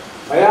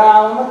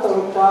Mayam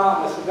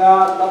terlupa masih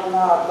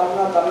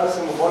tanah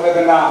semua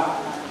negara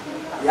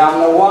yang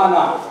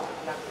nawana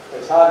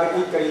saat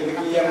ini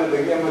kali yang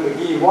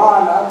mendegi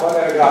wana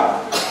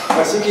negara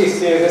masih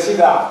kisah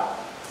sida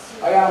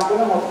ayam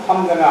pun mau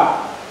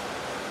hamdana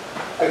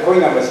aku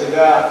ini masih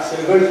dah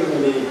silver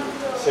jubilee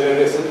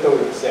celebration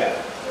tawise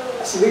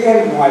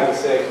asidagi nuai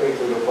se koi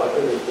tu lo pa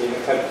tu ni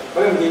khan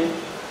but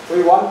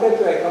we wanted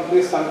to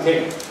accomplish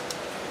something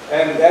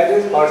and that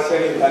is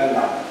partially done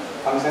now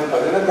function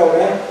padana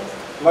tawre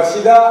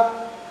masida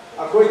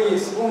akoi gi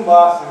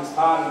sumba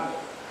samsthan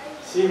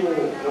sibu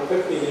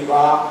lokati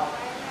liba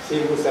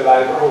sibu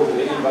salai ba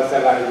hojile ba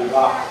salai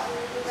liba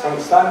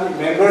samsthan ki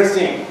members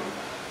sing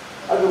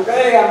adu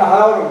kaya ya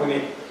harau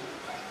nguni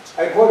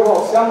ai ko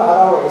ro sam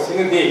harau ro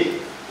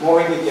sinidi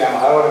mohini kya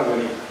harau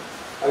nguni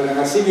adu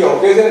ngasi gi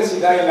occasion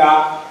sidai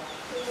na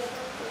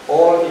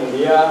all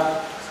India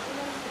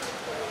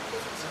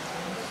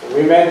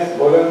Women's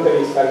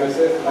Voluntary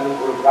Services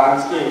Manipur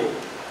branch ki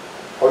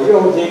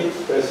hoji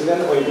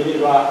president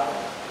oibiriba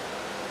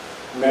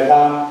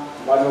Madam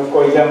Manu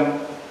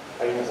Koijam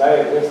ai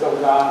masai address of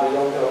the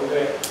mayor of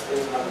the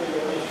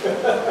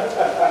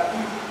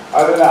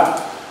aduna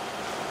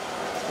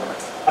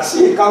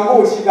asi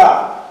kangbu sida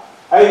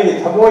ai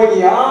ni thamoi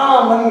gi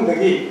man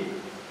dagi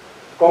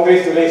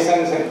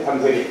congratulations and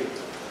thamjeri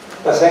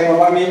tasai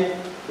mami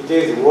it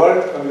is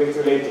worth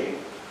congratulating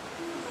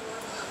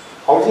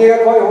hoji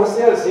ga koi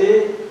hostel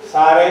si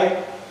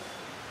sare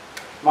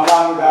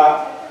mamanga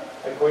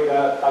ai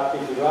da tapi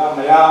diba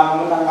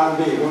mayam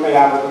nangambi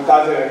mayam du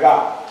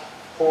tajeraga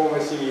home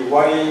si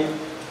wari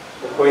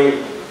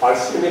koi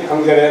parsley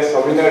khangjare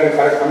souvenir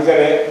kar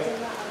khangjare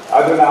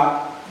aduna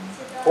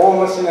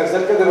home si na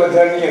sakada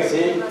journey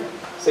asi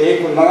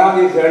sei kunmanga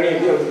ki journey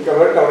bi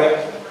cover tawre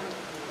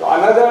to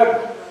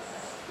another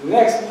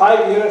next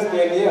 5 years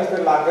 10 years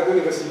the lagadu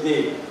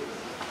university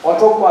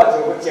onthok pa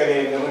jo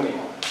challenge ni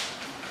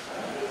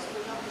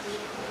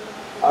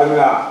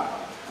aduna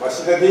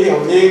masidadi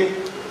hoji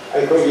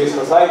ai koi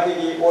society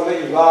ki ole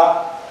iba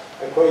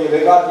koi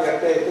lega ki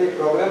ate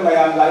problem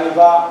mayam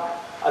laiba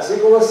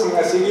asigo sing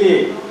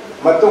asigi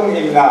matung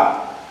inna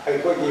ai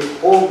koi ki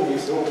home ni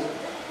su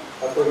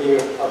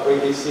akoi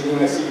ki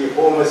sing asigi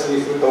home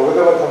asigi su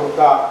tawada ba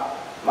thamuka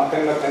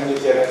makan ni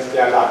challenge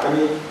kya la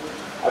kani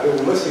adu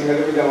guma sing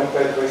adu da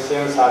makta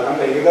question salam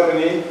legida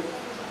bani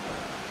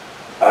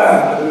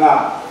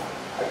aduna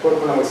akor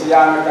kuna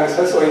masiyan kan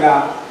sasoina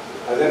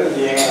adana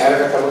yeng era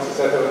ka tabu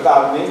sa ta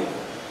ni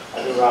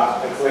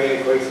aduga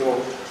koi su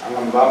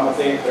angamba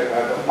mateng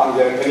ka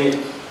pangjar kani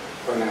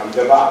ko na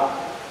amjaba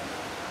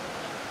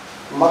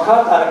makha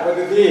tar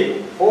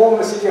padidi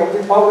home si ke hoti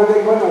power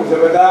de ko no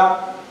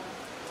jabada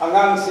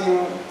angang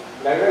sing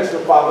level su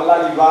pabala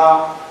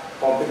liba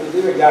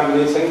competitive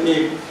examination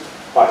ki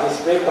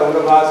participate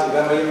tawna ba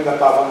sida mai da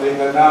pabam de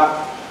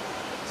na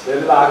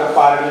sel la ga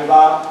par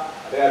liba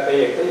re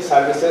ate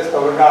services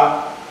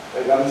tawga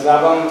exam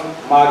zabam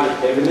mari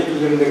family ki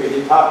yum de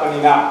gi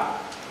thapani na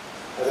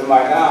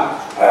adumana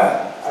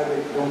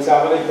adi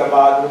dongsa bale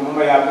taba du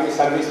maya bi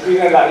service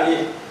free na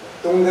lai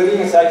tungdari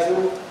ngasai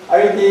su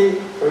ai di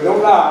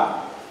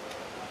kodongna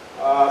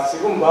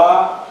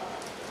sigumba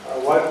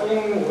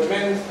working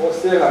women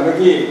hostel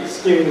amagi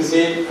scheme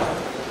si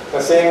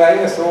kaseng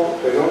ai na su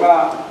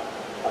kodongna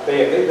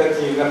ate da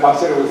ti na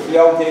pasir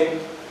fiau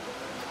ke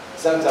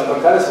sam sam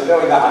bakar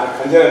sida ina han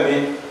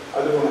khanjani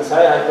adu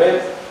ngasai ai pe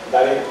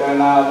director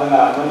na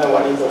mana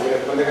wani to ke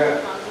kondaga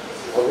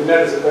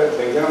obiner su pe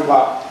thengjam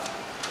ba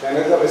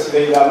Karena itu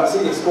bersedih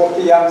masih skop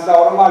yang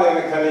seorang malah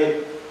nak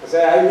kali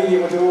saya hari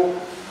ini muncul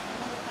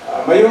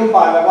mayum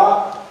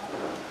panaba,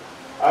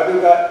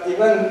 aduga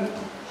even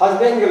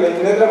husband ke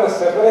lain negara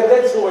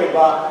separated suai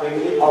ba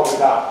family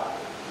pauda,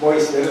 mau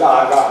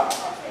istilah aga,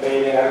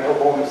 lain harga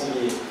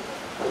komisi,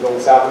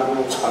 udang sabu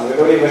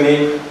angdori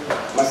bani,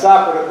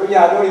 masa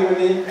perkuliah dori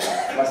bani,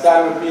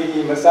 masa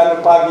nupi, masa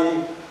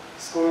nupagi,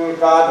 school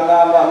ka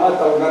nama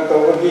tahunan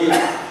tahu lagi,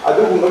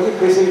 aduh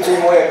mungkin facility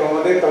mau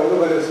accommodate tahu tu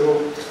betul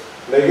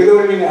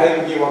Legidor min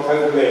hai ki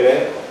wakal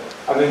lele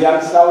adu jam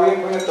sawi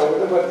ko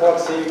to to bathak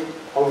si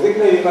hojik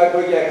le ma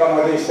ko ki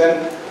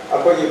accommodation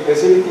ako ki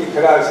facility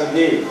khara si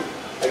di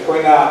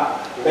ko na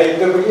dai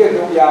to bi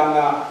du yam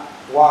na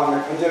wang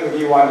na khanje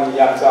bi wani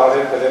yam sawe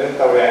phadare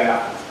tawre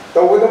na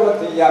to to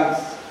bath yam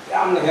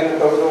na hen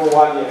to to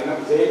wani na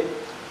je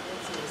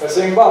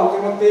tasing ba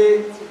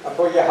ultimately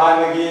ako ki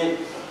hanagi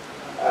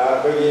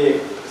ko ki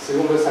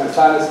sigum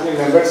sansan ski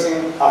members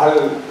sing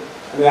ahal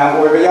ne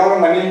am ko be yaw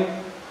mani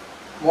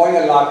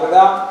Moina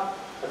lakada,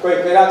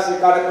 koi perak si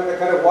kara ko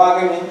kara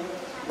wagani,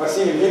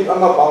 masi lip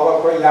ama bawa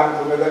koi yam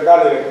tu nada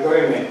kale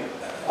kudore me,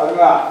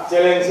 aduna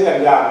challenge si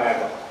anja me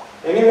to.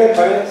 Anyway,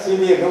 pare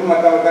CD dum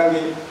mata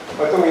di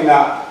patung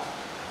ina,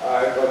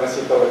 ko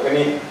masi to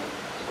kani,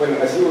 ko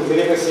masi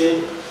udiri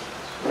kasi,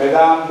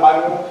 Madam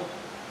Manu,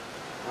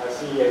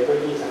 si ko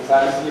di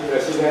sansan si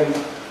president,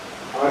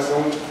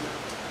 amasung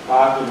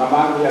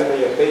mamang dia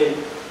te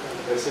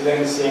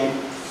president sing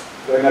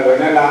dona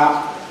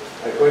na.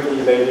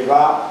 According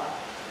to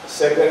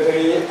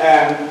secretary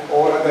and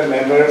all other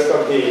members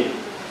of the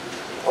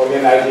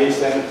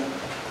organization,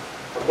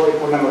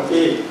 according to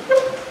Namaki,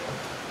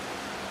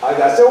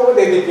 ada so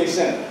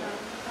dedication.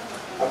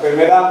 Apa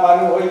Madam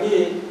Manu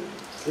hoji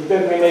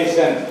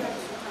determination.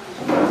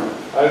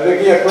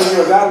 Alagi according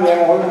to Madam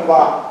yang hoji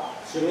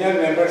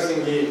senior members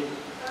ingi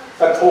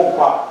kathok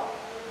pa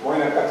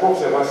moina kathok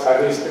se ba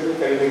service ke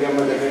kai de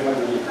ma de ma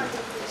di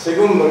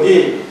sigum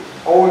bagi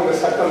own the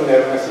sakam ne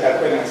ma si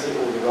akoi na si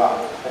u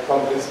ba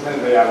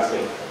accomplishment me yang se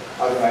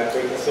adu na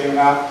kai ke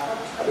senga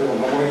adu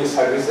mo ni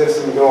services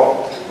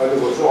sindo adu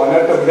go so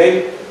honor to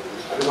de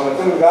adu ma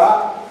tung ga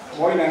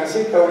moina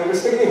si to ri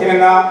se ki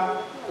hena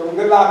tung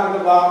ga la ka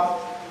ba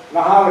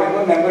na ha ri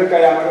no member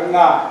kaya ma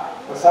na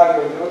masa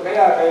ko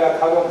kaya kaya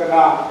thalo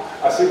kana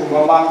asi bu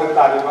ma mang da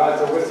ta ri ba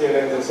so ko se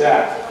le de se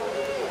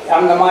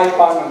yam na mai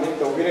pa na ni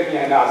to bi re ni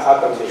na sa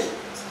tam de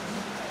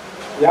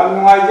yam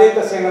na mai je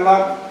ta se na ma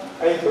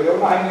ai to yo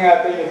na hai ni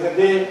ate ni je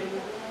de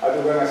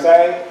adu ga na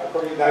sai ko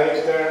ni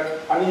director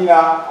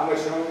anina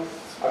amasung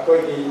ko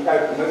ni kai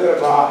na de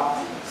ba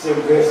sim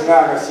grace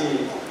na ga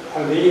si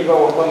handi ba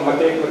wa pam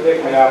mate mate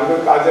ma ya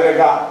bu ka jare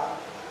ga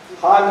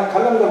ha na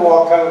khalam da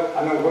wa khal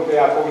anu ko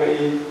ya ko le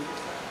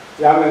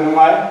yam na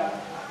mai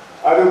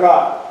adu ga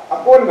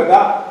akon ba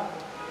da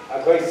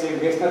ko sim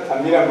grace na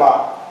thamira ba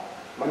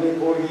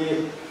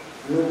manipuri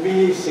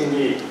nubi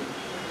singi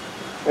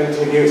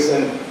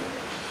introduction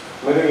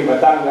maduri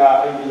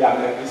matanga ai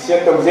yamna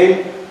appreciate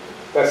tawje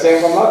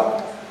taseng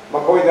ma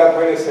makoi da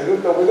koi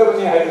salute to buda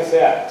bani hai se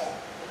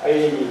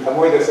ai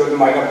thamoi da so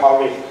mai na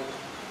phawi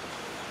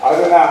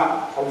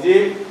aduna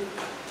hauji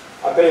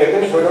atai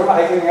atai chodo na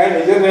hai ngai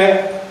ni je ne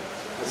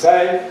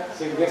sai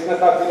singles na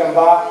ta ti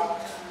lamba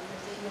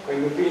koi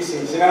nubi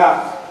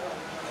singsina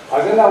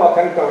aduna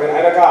wakan to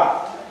hai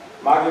raga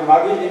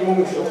magi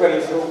imung su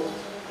kari su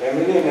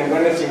family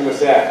member ne singlo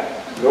se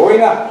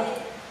loina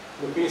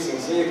nupi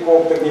singsi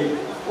ko tagi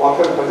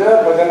wakal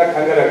baja na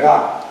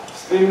khandaraga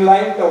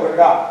streamline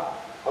tawraga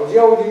hauji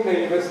hauji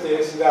nei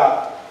stage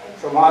da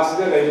samaj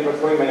da lei ba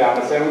koi maya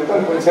ma se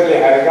mutan punchal le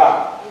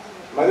haraga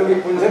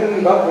maduri punjan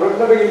ba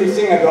purutna bagi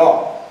lising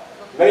ado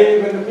lei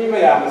ba nupi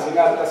maya ma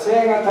singa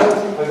tasenga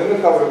thalsi bajana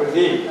tawraga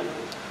ji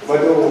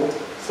madu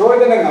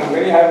soidana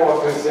ngamgani hai bo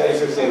se ai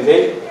su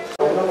senje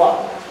tawna ba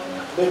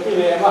depi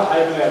le ma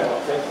hai ne ba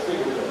se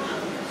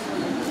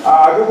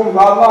adugum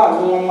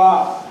bama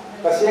noma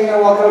tasenga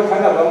wakal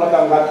khana ba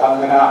matam ga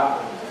thamgana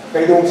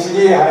kaidong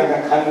sigi hai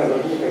na khanna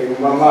bagi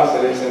kaidong mama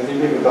selection ti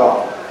bi do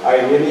I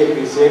really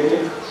appreciate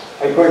it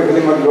ai koi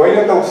buli ma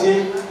loina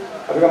tawsi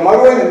aduga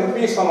maroi na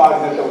nupi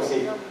samaj na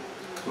tawsi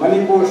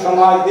manipur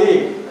samaj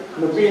di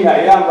nupi na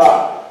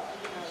yamba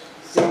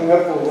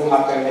singapur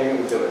ma kan nei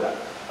mu jabada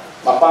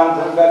mapan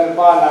thangda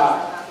nupa na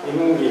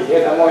imung gi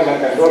he amoi na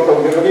kan do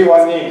to bagi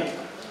wani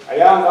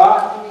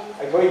ayamba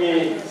ai koi gi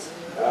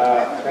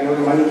kanu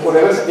manipur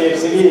state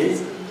sigi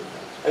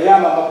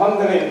ayama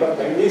mafamda le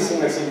family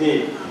sing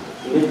asidi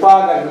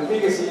nipa ga nupi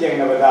ke si yang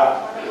na bada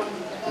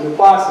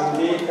nupa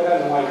sindi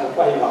kara nuai ko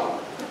pa hima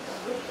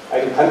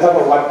ai khantha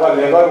ko wat pa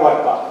labor wat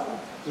pa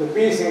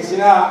nupi sing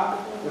sina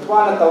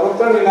nupa na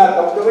tawtra ni na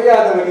tawtra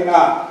ya da ni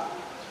na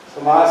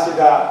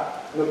samasida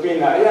nupi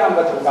na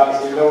ayamba thukam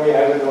si lowi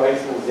ai do ai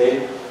su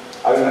je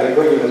ai na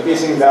ko ni nupi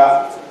sing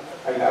da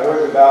ai na ro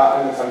da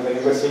ai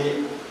samjani ko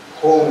si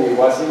home ni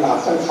wasi na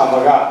san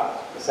samaga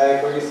sai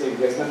ko si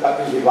gesna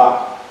tapi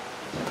diba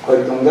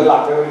koi tungda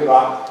lakhe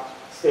ba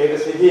state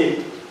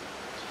sigi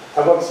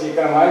thabak si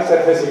karmai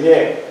sathe sige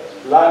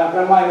lan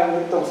karmai nam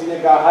to si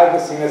ga hai bu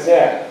singa se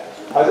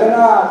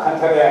hajana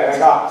khanthare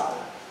raga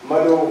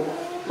madu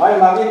mai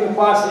magi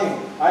nupa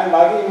sing mai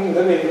magi mung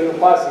da le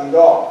nupa sing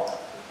do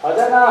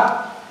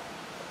hajana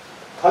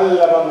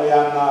khallaba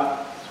mayana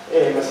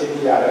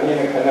masidi ya ra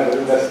ne khana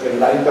bu da skin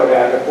line to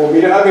ya ko bi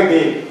ra ga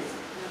di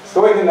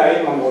soi din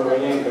ai mangol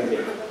ne kan de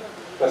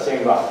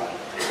taseng ba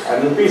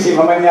nupi si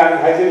mamanya ni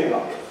hajiri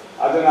ba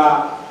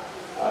aduna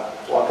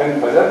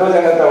wakan baja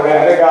na tawre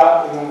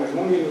harega imung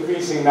nupi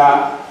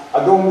singna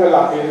adum da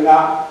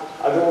lapilna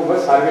adu ba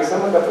service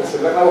sama da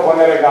pusilna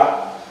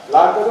honarega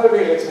la ko be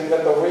election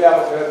da to ya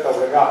ba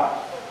tawrega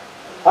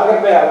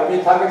hagar be ya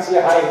bi thagar si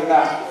hai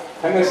na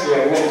thanga si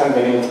ne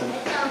thamdeni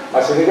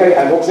masidi ga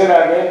handok se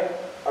rage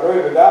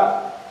aroi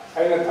bida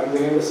aina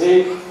thamdeni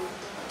si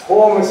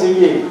home si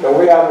gi to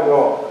ya ba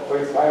do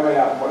koi fai ma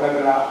ya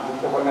honadna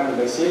mukta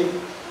honadna si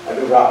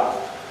aduga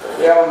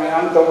ya मैं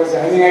हम तो कुछ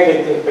है नहीं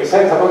लेते पैसा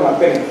थपक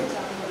मत नहीं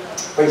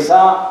पैसा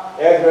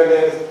as well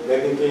as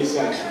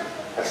dedication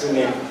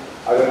असली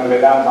अगर हम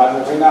बेटा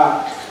बात में ना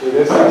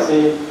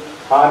यूनिवर्सिटी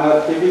हाना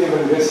टीवी में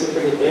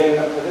यूनिवर्सिटी के है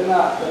ना पढ़ना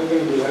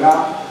इंग्लिश बिना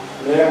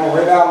मैं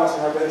मोहरा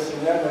मसमत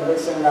सीनियर मेंबर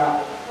सिंगा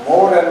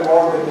more and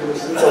more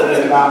dedication तो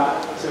देना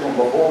सिर्फ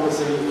बकों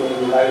से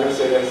तो लाइव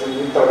से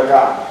ऐसे तो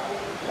लगा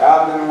यार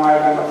मैं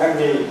हमारे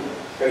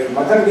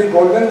मथन की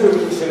गोल्डन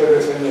जुबली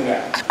सेलिब्रेशन नहीं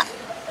है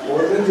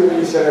Golden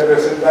Jubilee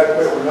celebration that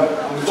we will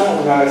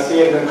not see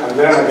it and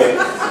condemn again.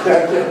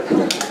 Thank you.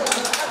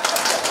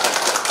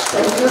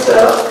 Thank you,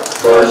 sir,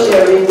 for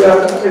sharing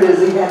your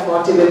encouraging and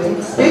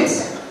motivating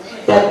speech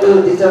that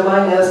will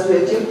determine us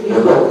to achieve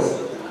new goals.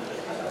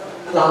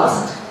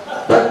 Last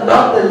but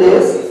not the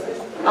least,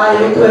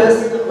 I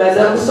request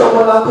Madam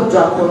Somala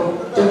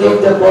Kudrapu to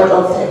give the word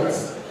of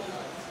thanks.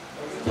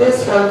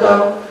 Please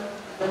welcome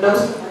Madam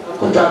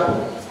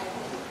Kudrapu.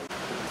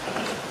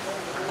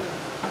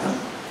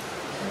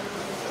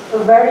 A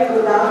very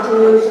good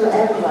afternoon to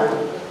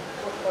everyone.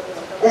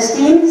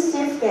 esteemed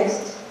chief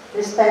guest,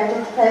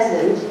 respected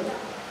President,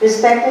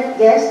 respected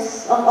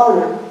guests of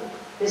honor,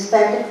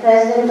 respected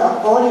President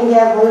of All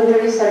India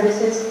Voluntary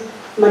Services,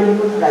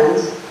 Manipur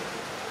branch,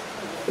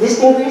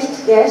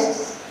 distinguished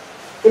guests,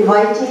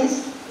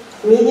 invitees,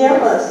 media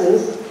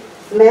persons,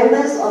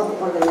 members of the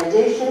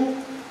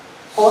organization,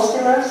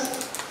 hostelers,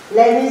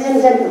 ladies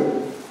and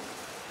gentlemen.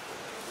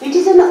 It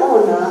is an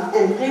honor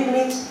and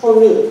privilege for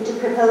me to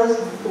propose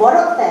a vote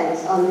of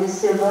thanks on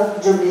this Silver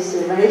Jubilee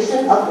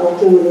celebration of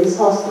Working Women's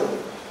Hostel.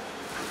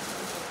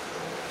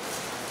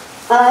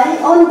 I,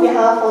 on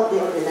behalf of the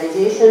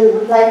organization,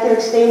 would like to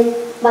extend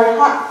my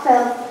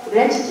heartfelt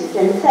gratitude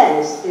and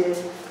thanks to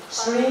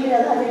Sri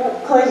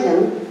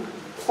Koizam,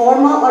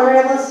 former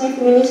Honorable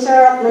Chief Minister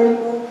of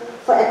Manipur,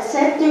 for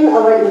accepting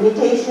our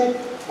invitation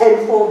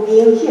and for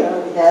being here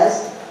with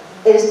us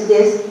as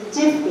today's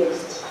chief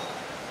guest.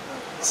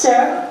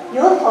 Sir,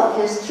 your thought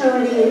has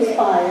truly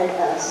inspired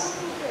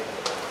us.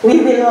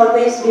 We will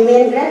always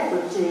remain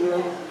grateful to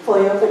you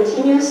for your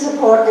continued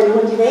support and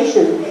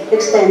motivation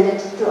extended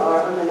to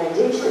our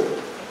organization.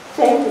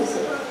 Thank you,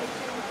 sir.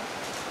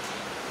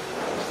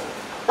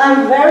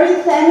 I'm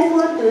very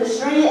thankful to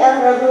Sri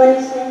L.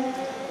 Raghumani Singh,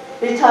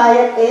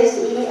 retired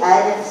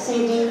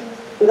SEIFCD,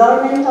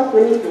 Government of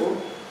Manipur,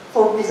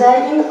 for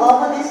presiding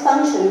over this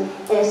function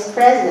as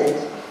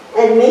President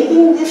and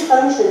making this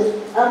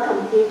function a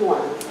complete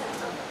one.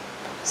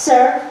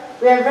 Sir,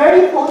 we are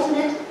very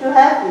fortunate to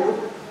have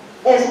you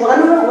as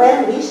one of our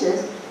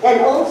well-wishers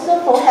and also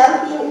for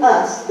helping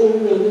us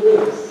in many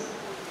ways.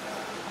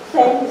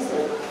 Thank you,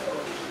 sir.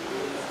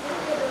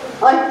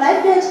 I would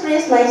like to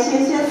express my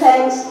sincere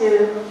thanks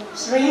to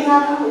Sri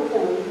Namu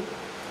Uttami,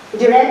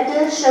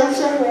 Director,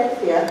 Social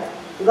Welfare,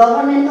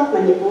 Government of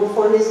Manipur,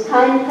 for his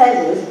kind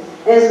presence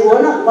as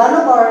one of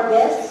our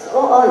guests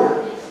of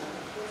honor.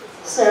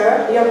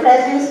 Sir, your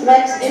presence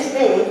makes this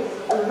day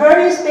a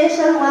very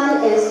special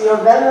one, as your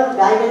valuable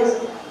guidance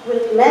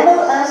will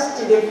enable us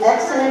to give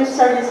excellent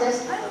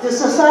services to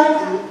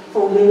society,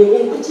 for women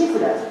in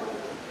particular.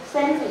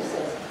 Thank you,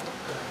 sir.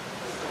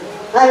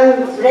 I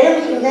am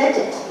really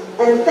indebted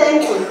and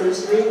thankful to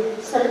Sri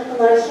Sarat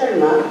Kumar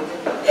Sharma,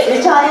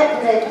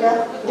 retired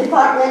Director,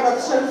 Department of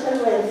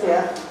Social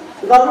Welfare,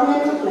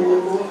 Government of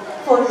Manipur,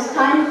 for his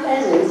kind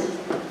presence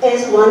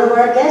as one of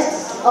our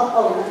guests of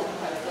honor.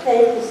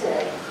 Thank you,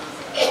 sir.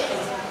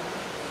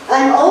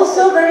 I'm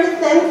also very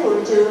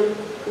thankful to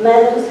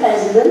Madam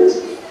President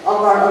of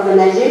our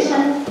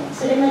organization,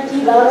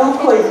 Srimati Rano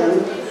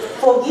Koizam,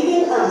 for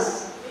giving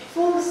us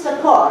full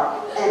support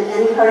and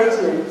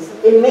encouragement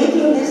in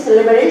making this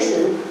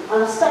celebration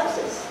a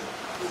success.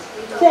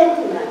 Thank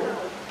you, Madam.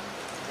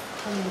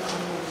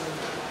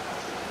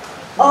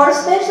 Our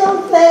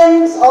special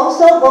thanks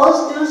also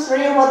goes to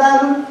Sri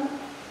Wadam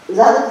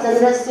Jadab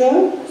Chandra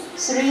Singh,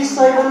 Sri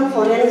Soibam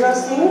Phorendra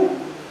Singh,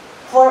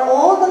 for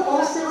all the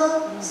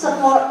possible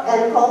support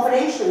and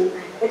cooperation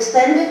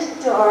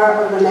extended to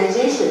our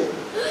organization.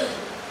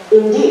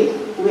 Indeed,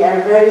 we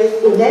are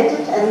very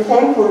indebted and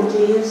thankful to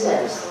you,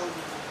 sirs.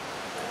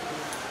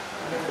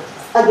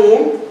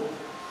 Again,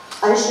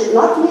 I should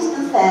not miss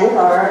to thank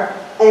our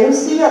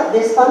MC of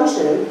this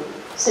function,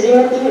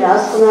 Srimati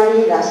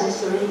Rajkumari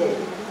Rajeshwari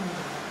Devi.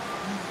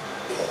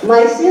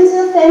 My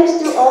sincere thanks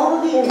to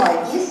all the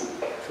invitees,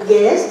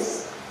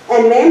 guests,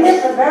 and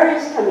members of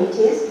various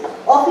committees,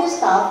 office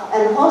staff,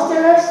 and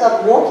hostelers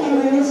of Working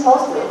Women's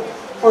Hostel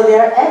for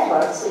their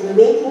efforts in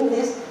making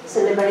this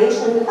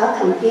celebration a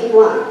complete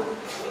one.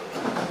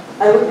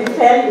 I would be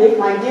failing with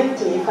my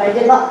duty if I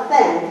did not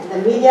thank the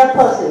media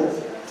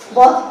persons,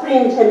 both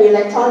print and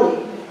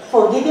electronic,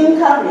 for giving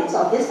coverage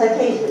of this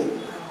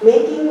occasion,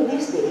 making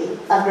this day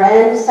a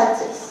grand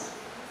success.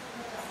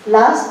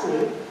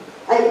 Lastly,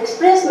 I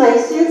express my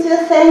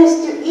sincere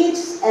thanks to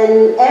each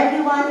and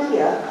everyone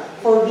here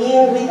for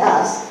being with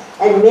us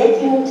and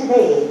making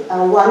today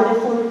a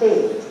wonderful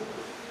day.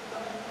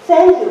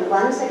 Thank you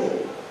once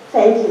again.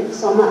 Thank you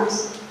so much.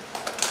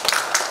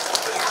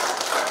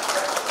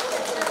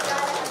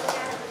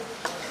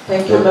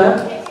 Thank you,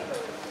 ma'am.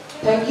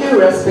 Thank you,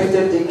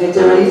 respected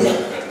dignitaries,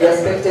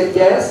 respected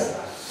guests,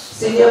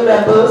 senior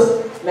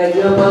members,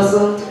 media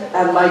persons,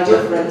 and my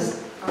dear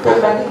friends,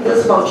 for making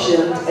this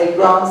function a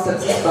grand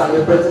success by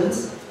your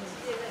presence.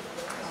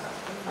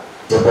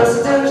 The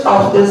President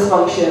of this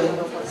function,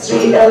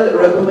 Sri L.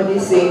 Raghumani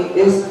Singh,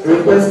 is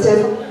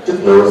requested to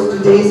close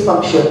today's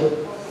function.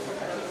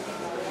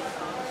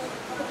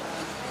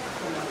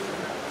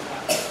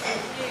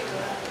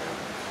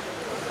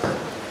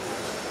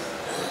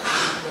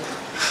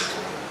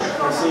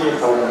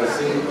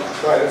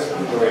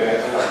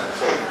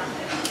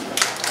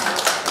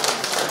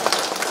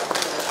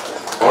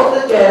 All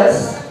the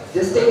guests,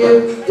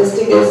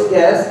 distinguished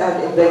guests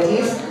and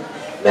invitees,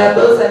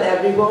 members and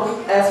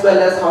everyone, as well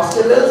as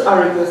hostelers,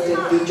 are requested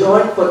to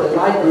join for the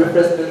light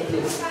refreshment,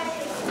 please.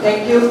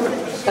 Thank you.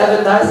 Have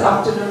a nice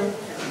afternoon.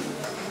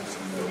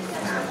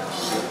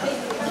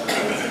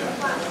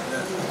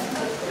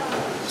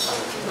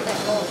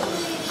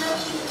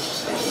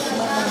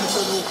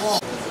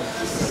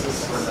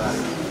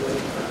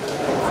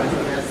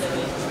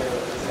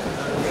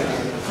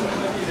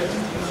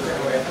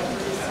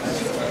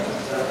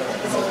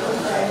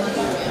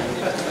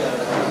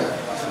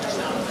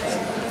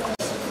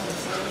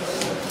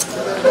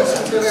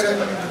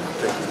 ꯊꯥꯒꯠꯆꯔꯤ